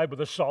replied with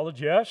a solid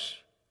yes.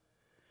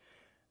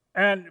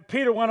 And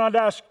Peter went on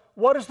to ask,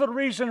 what is the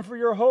reason for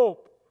your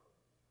hope?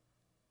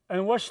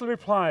 And Wesley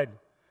replied,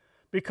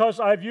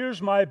 because I've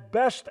used my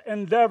best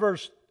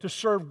endeavors to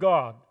serve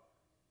God.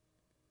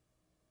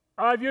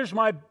 I've used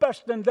my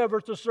best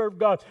endeavors to serve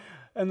God.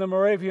 And the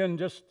Moravian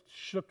just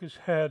shook his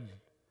head,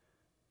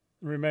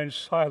 remained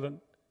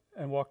silent,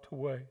 and walked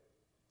away.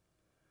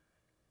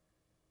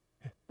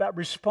 That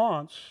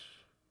response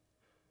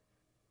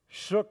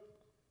shook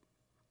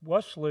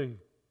Wesley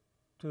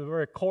to the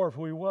very core of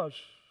who he was.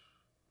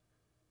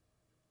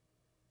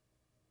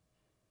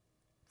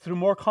 Through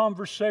more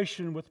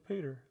conversation with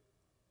Peter,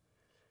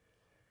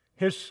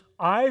 his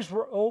eyes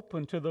were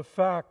open to the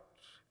fact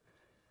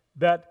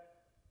that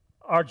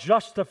our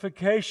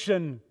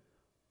justification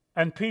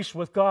and peace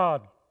with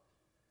God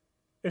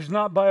is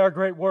not by our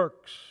great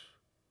works.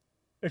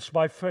 It's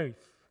by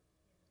faith.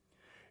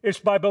 It's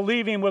by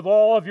believing with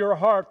all of your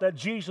heart that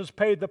Jesus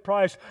paid the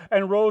price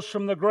and rose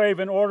from the grave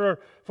in order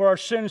for our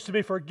sins to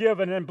be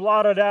forgiven and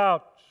blotted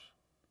out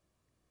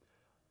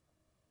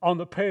on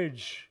the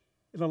page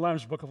in the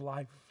Lamb's Book of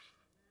Life.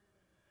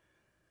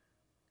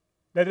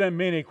 That didn't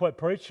mean he quit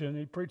preaching.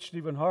 He preached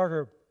even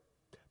harder,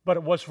 but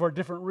it was for a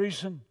different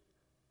reason.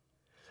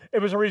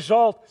 It was a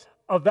result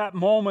of that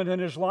moment in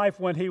his life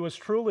when he was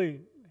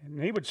truly,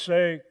 and he would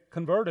say,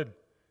 converted,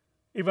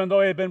 even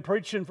though he had been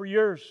preaching for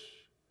years.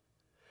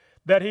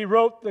 That he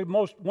wrote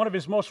one of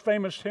his most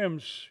famous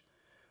hymns,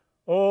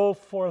 "Oh,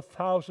 for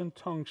 1,000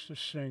 tongues to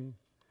sing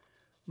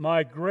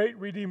my great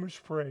Redeemer's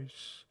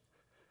praise,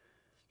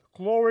 the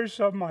glories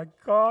of my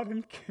God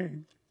and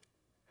King,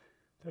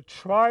 the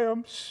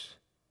triumphs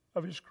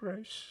of His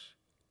grace."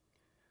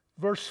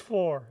 Verse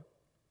 4,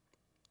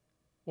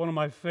 one of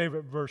my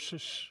favorite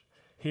verses.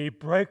 He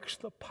breaks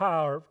the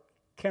power of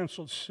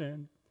canceled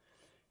sin.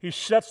 He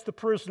sets the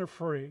prisoner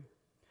free.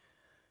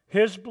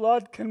 His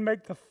blood can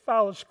make the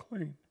foulest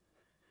clean.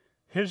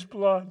 His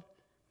blood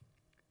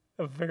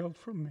availed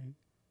for me.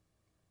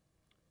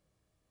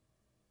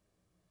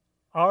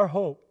 Our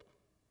hope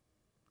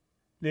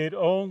need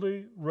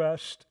only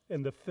rest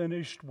in the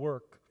finished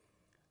work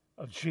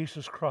of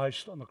Jesus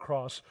Christ on the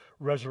cross,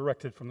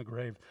 resurrected from the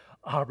grave,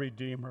 our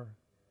Redeemer.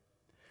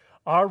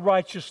 Our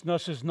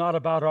righteousness is not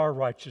about our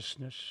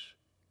righteousness.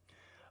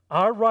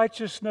 Our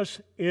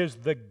righteousness is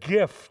the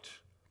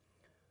gift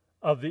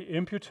of the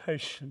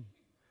imputation,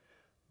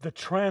 the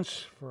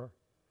transfer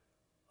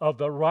of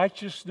the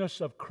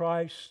righteousness of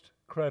Christ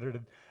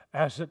credited,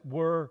 as it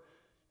were,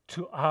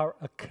 to our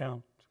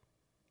account.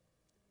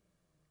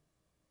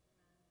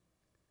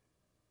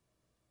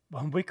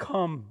 When we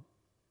come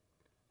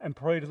and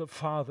pray to the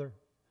Father,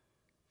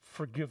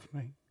 forgive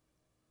me,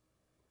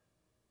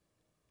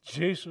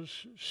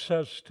 Jesus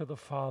says to the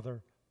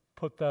Father,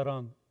 put that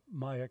on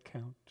my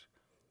account.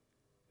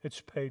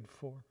 It's paid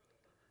for.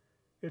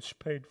 It's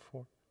paid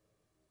for.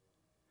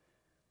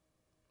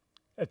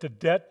 At the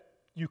debt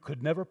you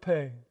could never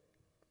pay,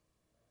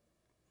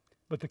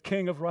 but the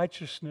King of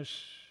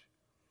righteousness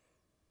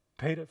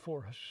paid it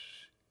for us.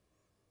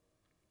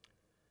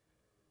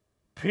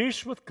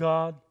 Peace with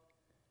God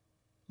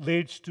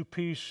leads to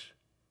peace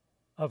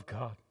of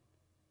God.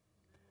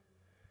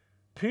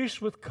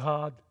 Peace with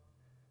God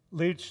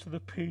leads to the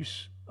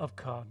peace of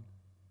God.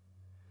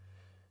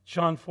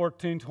 John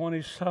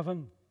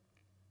 14:27.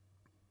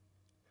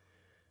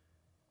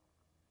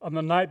 On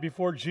the night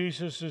before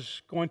Jesus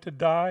is going to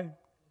die,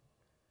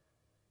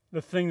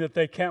 the thing that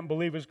they can't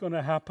believe is going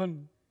to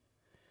happen,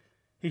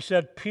 he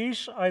said,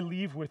 "Peace I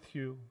leave with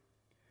you.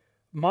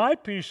 My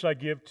peace I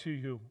give to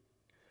you.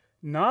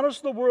 Not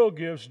as the world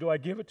gives do I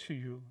give it to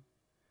you.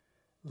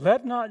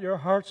 Let not your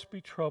hearts be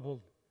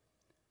troubled,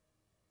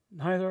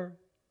 neither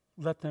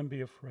let them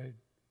be afraid."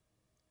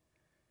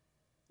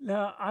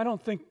 Now, I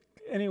don't think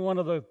any one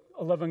of the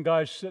 11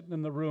 guys sitting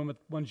in the room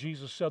when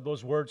Jesus said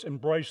those words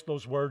embraced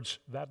those words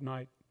that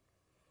night.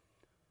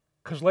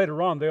 Because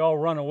later on, they all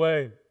run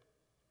away.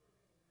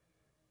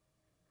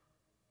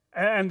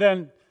 And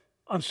then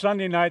on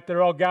Sunday night,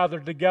 they're all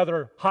gathered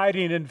together,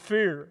 hiding in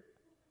fear.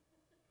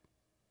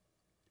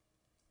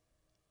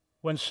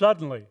 When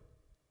suddenly,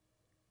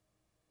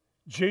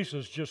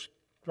 Jesus just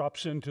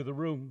drops into the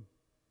room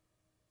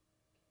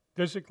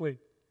physically.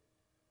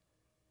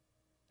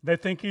 They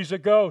think he's a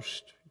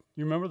ghost.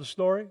 You remember the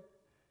story?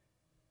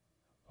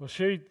 Well,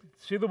 see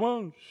the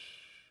wounds.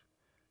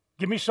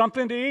 Give me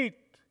something to eat.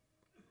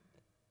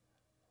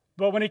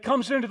 But when he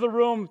comes into the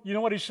room, you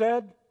know what he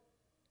said?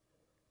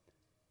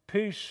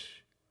 Peace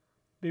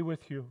be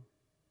with you.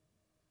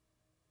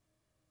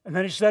 And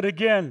then he said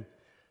again,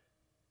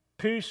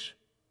 peace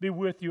be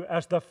with you.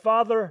 As the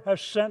Father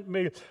has sent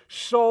me,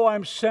 so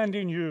I'm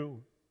sending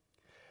you.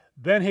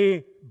 Then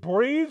he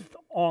breathed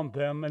on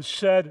them and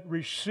said,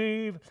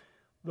 receive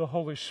the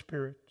Holy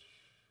Spirit.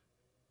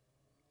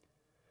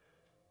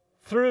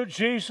 Through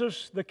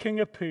Jesus, the King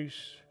of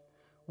Peace,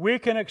 we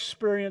can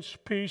experience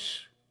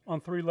peace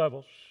on 3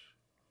 levels.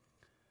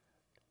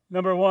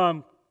 Number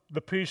 1,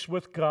 the peace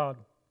with God.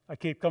 I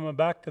keep coming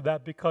back to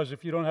that because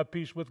if you don't have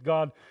peace with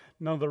God,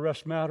 none of the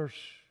rest matters.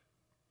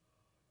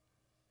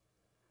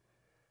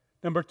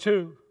 Number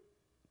 2,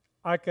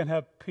 I can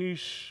have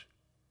peace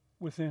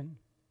within.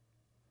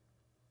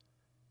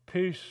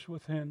 Peace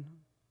within.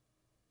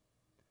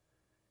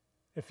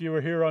 If you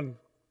were here on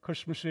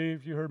Christmas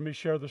Eve, you heard me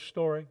share the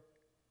story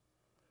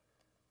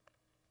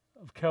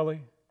of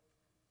Kelly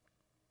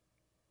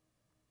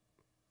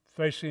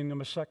facing a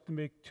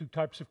mastectomy, 2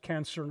 types of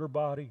cancer in her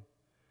body.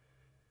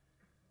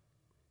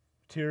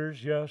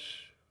 Tears, yes.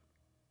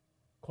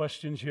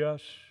 Questions,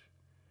 yes.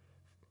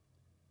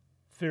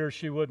 Fear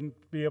she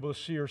wouldn't be able to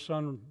see her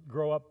son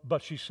grow up.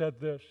 But she said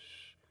this,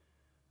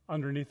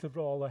 underneath it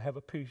all, I have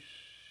a peace.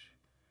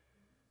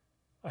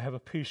 I have a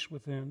peace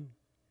within.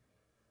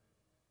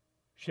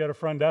 She had a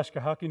friend ask her,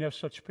 how can you have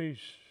such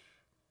peace?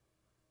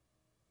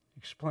 He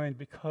explained,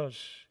 because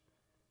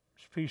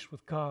there's peace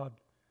with God.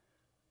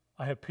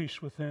 I have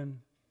peace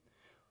within.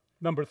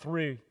 Number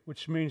 3,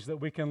 which means that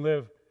we can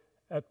live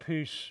at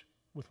peace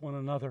with one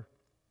another.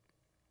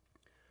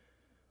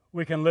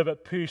 We can live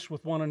at peace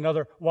with one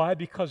another. Why?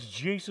 Because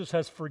Jesus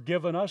has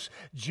forgiven us.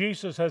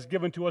 Jesus has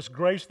given to us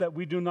grace that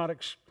we do not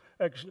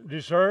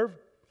deserve.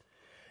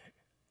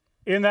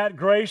 In that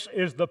grace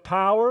is the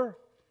power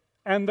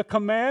and the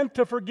command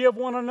to forgive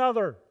one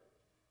another.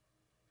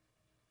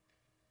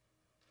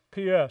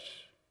 P.S.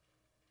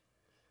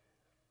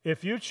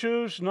 If you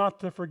choose not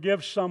to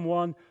forgive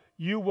someone,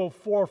 you will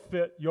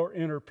forfeit your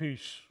inner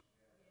peace.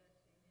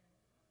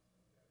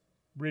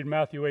 Read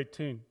Matthew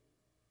 18.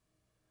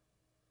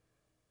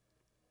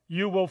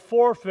 You will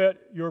forfeit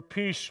your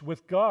peace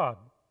with God.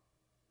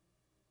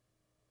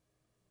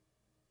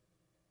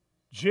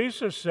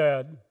 Jesus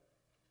said,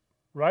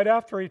 right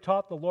after he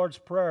taught the Lord's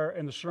Prayer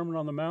in the Sermon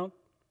on the Mount,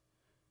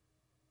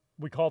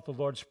 we call it the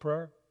Lord's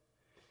Prayer,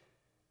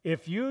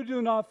 if you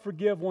do not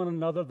forgive one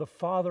another, the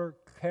Father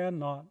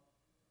cannot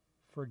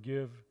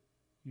forgive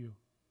you.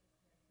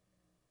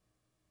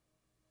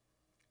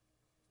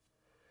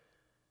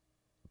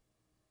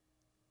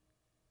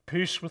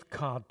 Peace with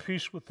God,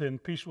 peace within,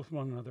 peace with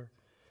one another.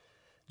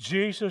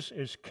 Jesus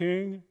is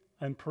King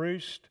and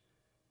priest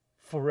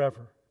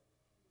forever.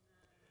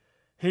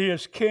 He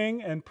is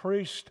King and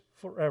priest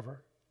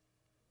forever.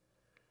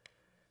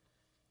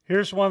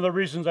 Here's one of the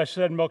reasons I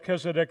said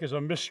Melchizedek is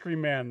a mystery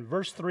man.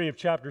 Verse 3 of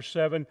chapter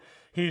 7,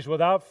 he's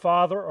without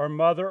father or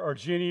mother or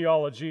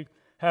genealogy,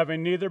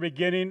 having neither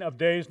beginning of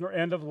days nor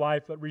end of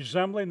life, but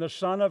resembling the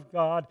Son of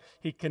God,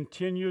 he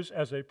continues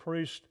as a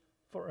priest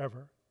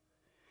forever.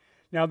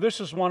 Now, this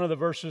is one of the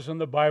verses in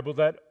the Bible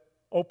that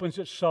opens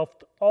itself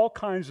to all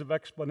kinds of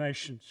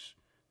explanations,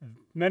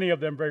 many of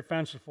them very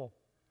fanciful.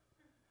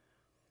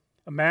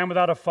 A man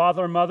without a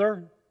father or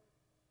mother.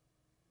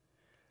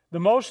 The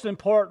most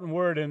important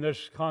word in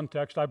this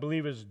context, I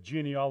believe, is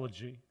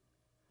genealogy.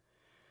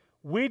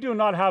 We do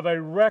not have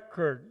a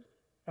record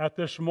at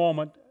this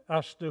moment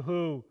as to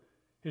who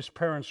his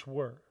parents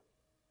were.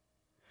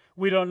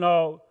 We don't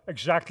know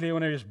exactly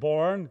when he was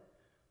born.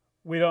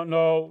 We don't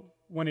know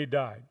when he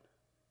died.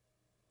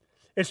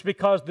 It's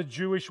because the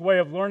Jewish way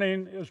of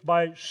learning is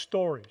by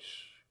stories.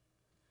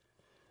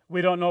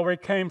 We don't know where he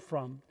came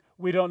from.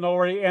 We don't know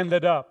where he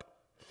ended up.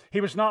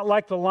 He was not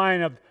like the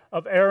line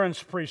of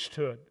Aaron's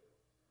priesthood.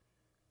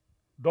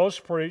 Those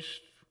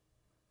priests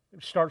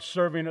start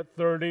serving at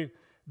 30,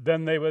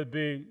 then they would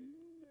be,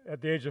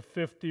 at the age of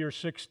 50 or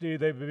 60,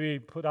 they would be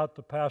put out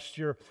to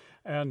pasture,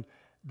 and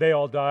they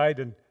all died,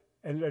 and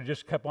it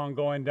just kept on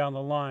going down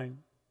the line.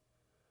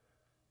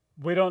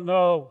 We don't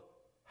know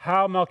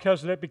how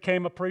Melchizedek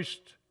became a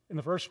priest in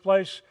the first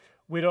place.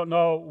 We don't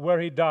know where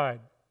he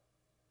died.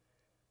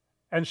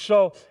 And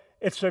so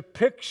it's a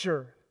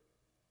picture.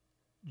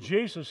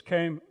 Jesus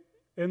came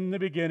in the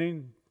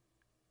beginning,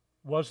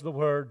 was the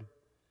Word,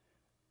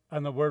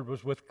 and the Word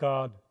was with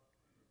God,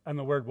 and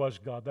the Word was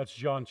God. That's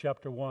John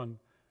chapter 1,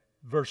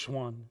 verse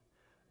 1.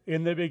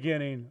 In the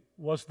beginning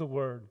was the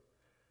Word,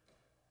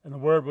 and the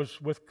Word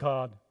was with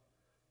God,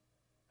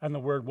 and the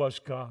Word was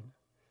God.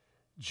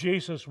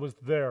 Jesus was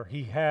there.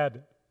 He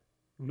had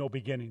no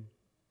beginning.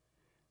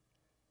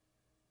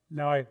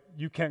 Now,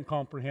 you can't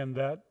comprehend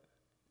that,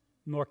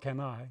 nor can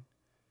I,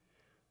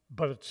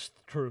 but it's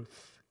the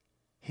truth.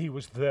 He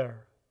was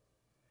there.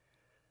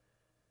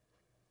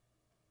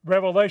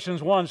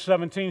 Revelations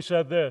 1:17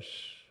 said this,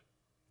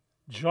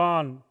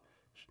 John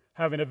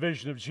having a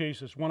vision of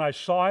Jesus. When I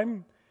saw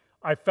him,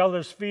 I fell at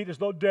his feet as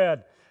though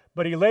dead.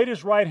 But he laid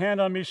his right hand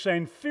on me,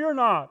 saying, Fear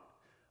not,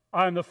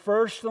 I am the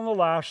first and the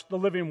last, the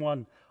living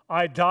one.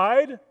 I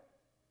died,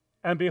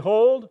 and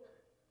behold,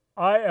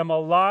 I am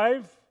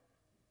alive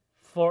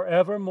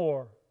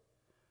forevermore.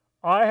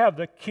 I have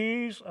the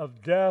keys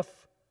of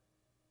death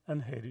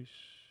and Hades.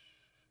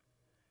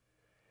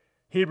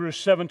 Hebrews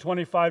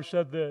 7:25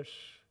 said this.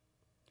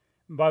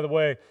 And by the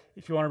way,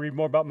 if you want to read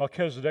more about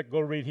Melchizedek, go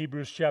read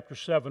Hebrews chapter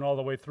 7 all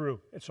the way through.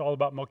 It's all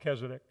about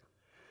Melchizedek.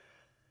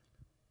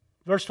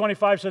 Verse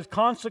 25 says,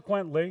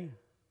 Consequently,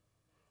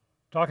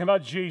 talking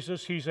about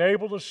Jesus, he's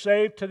able to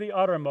save to the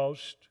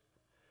uttermost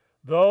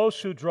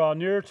those who draw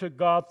near to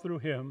God through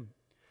him,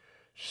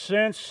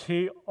 since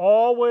he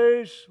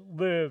always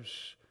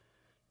lives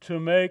to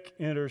make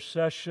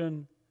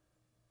intercession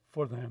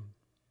for them.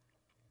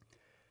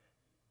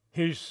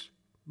 He's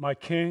my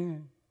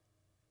king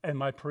and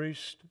my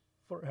priest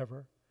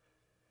forever.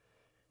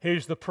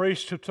 He's the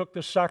priest who took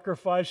the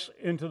sacrifice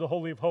into the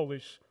Holy of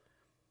Holies.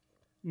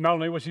 Not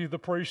only was he the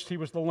priest, he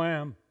was the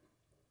lamb.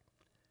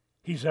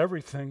 He's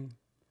everything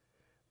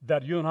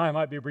that you and I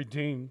might be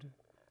redeemed,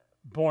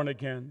 born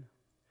again.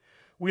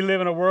 We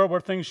live in a world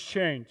where things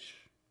change.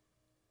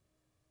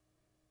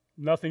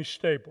 Nothing's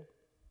stable.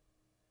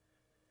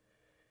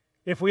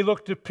 If we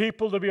look to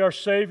people to be our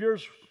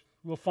saviors,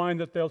 we'll find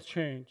that they'll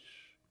change.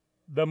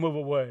 They'll move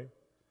away.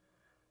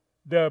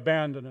 They'll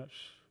abandon us.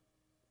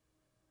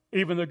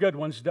 Even the good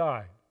ones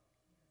die.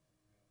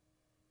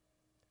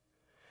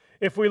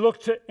 If we look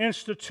to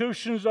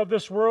institutions of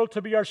this world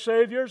to be our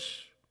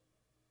saviors,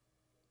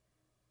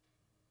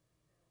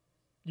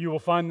 you will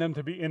find them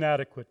to be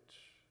inadequate.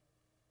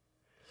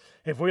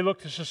 If we look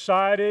to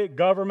society,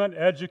 government,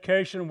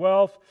 education,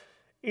 wealth,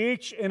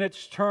 each in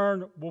its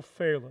turn will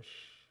fail us.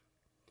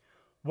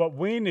 What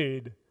we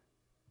need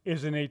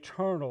is an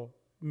eternal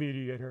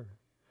mediator,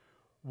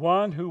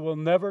 one who will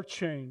never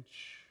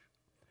change.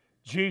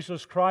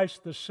 Jesus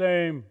Christ, the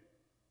same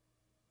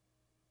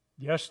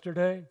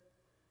yesterday,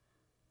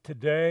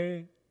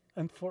 today,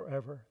 and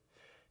forever.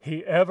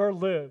 He ever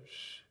lives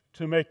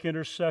to make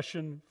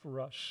intercession for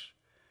us.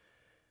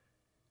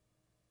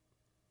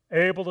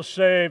 Able to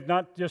save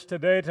not just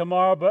today,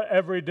 tomorrow, but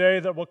every day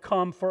that will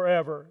come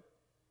forever.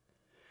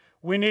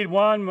 We need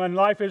one when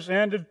life is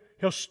ended,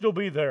 he'll still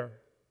be there.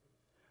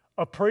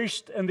 A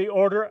priest in the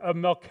order of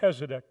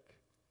Melchizedek.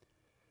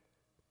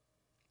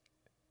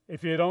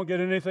 If you don't get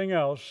anything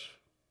else,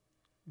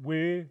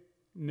 we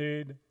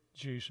need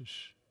Jesus.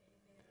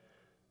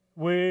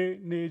 We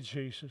need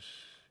Jesus.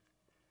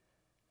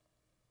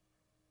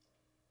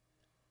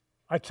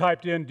 I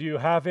typed in, do you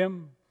have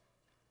him?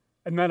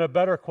 And then a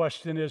better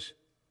question is,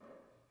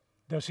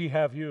 does he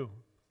have you?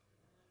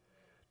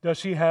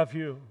 Does he have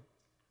you?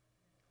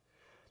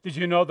 Did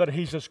you know that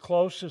he's as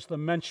close as the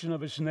mention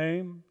of his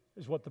name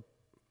is what the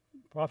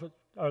prophet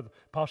or the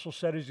apostle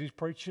said as he's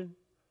preaching?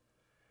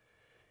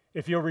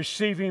 If you're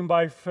receiving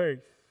by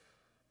faith,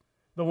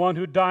 the one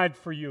who died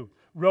for you,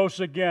 rose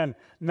again,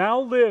 now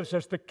lives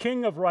as the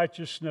King of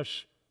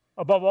righteousness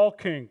above all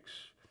kings.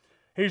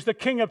 He's the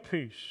King of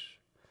peace.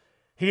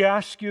 He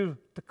asks you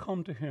to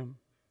come to him.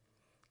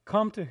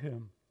 Come to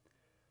him.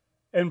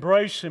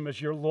 Embrace him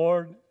as your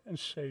Lord and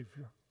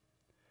Savior.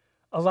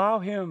 Allow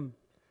him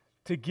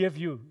to give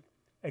you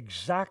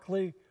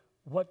exactly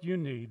what you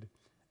need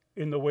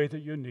in the way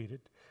that you need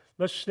it.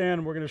 Let's stand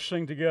and we're going to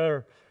sing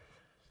together,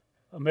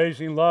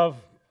 Amazing Love.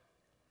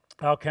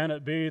 How can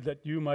it be that you might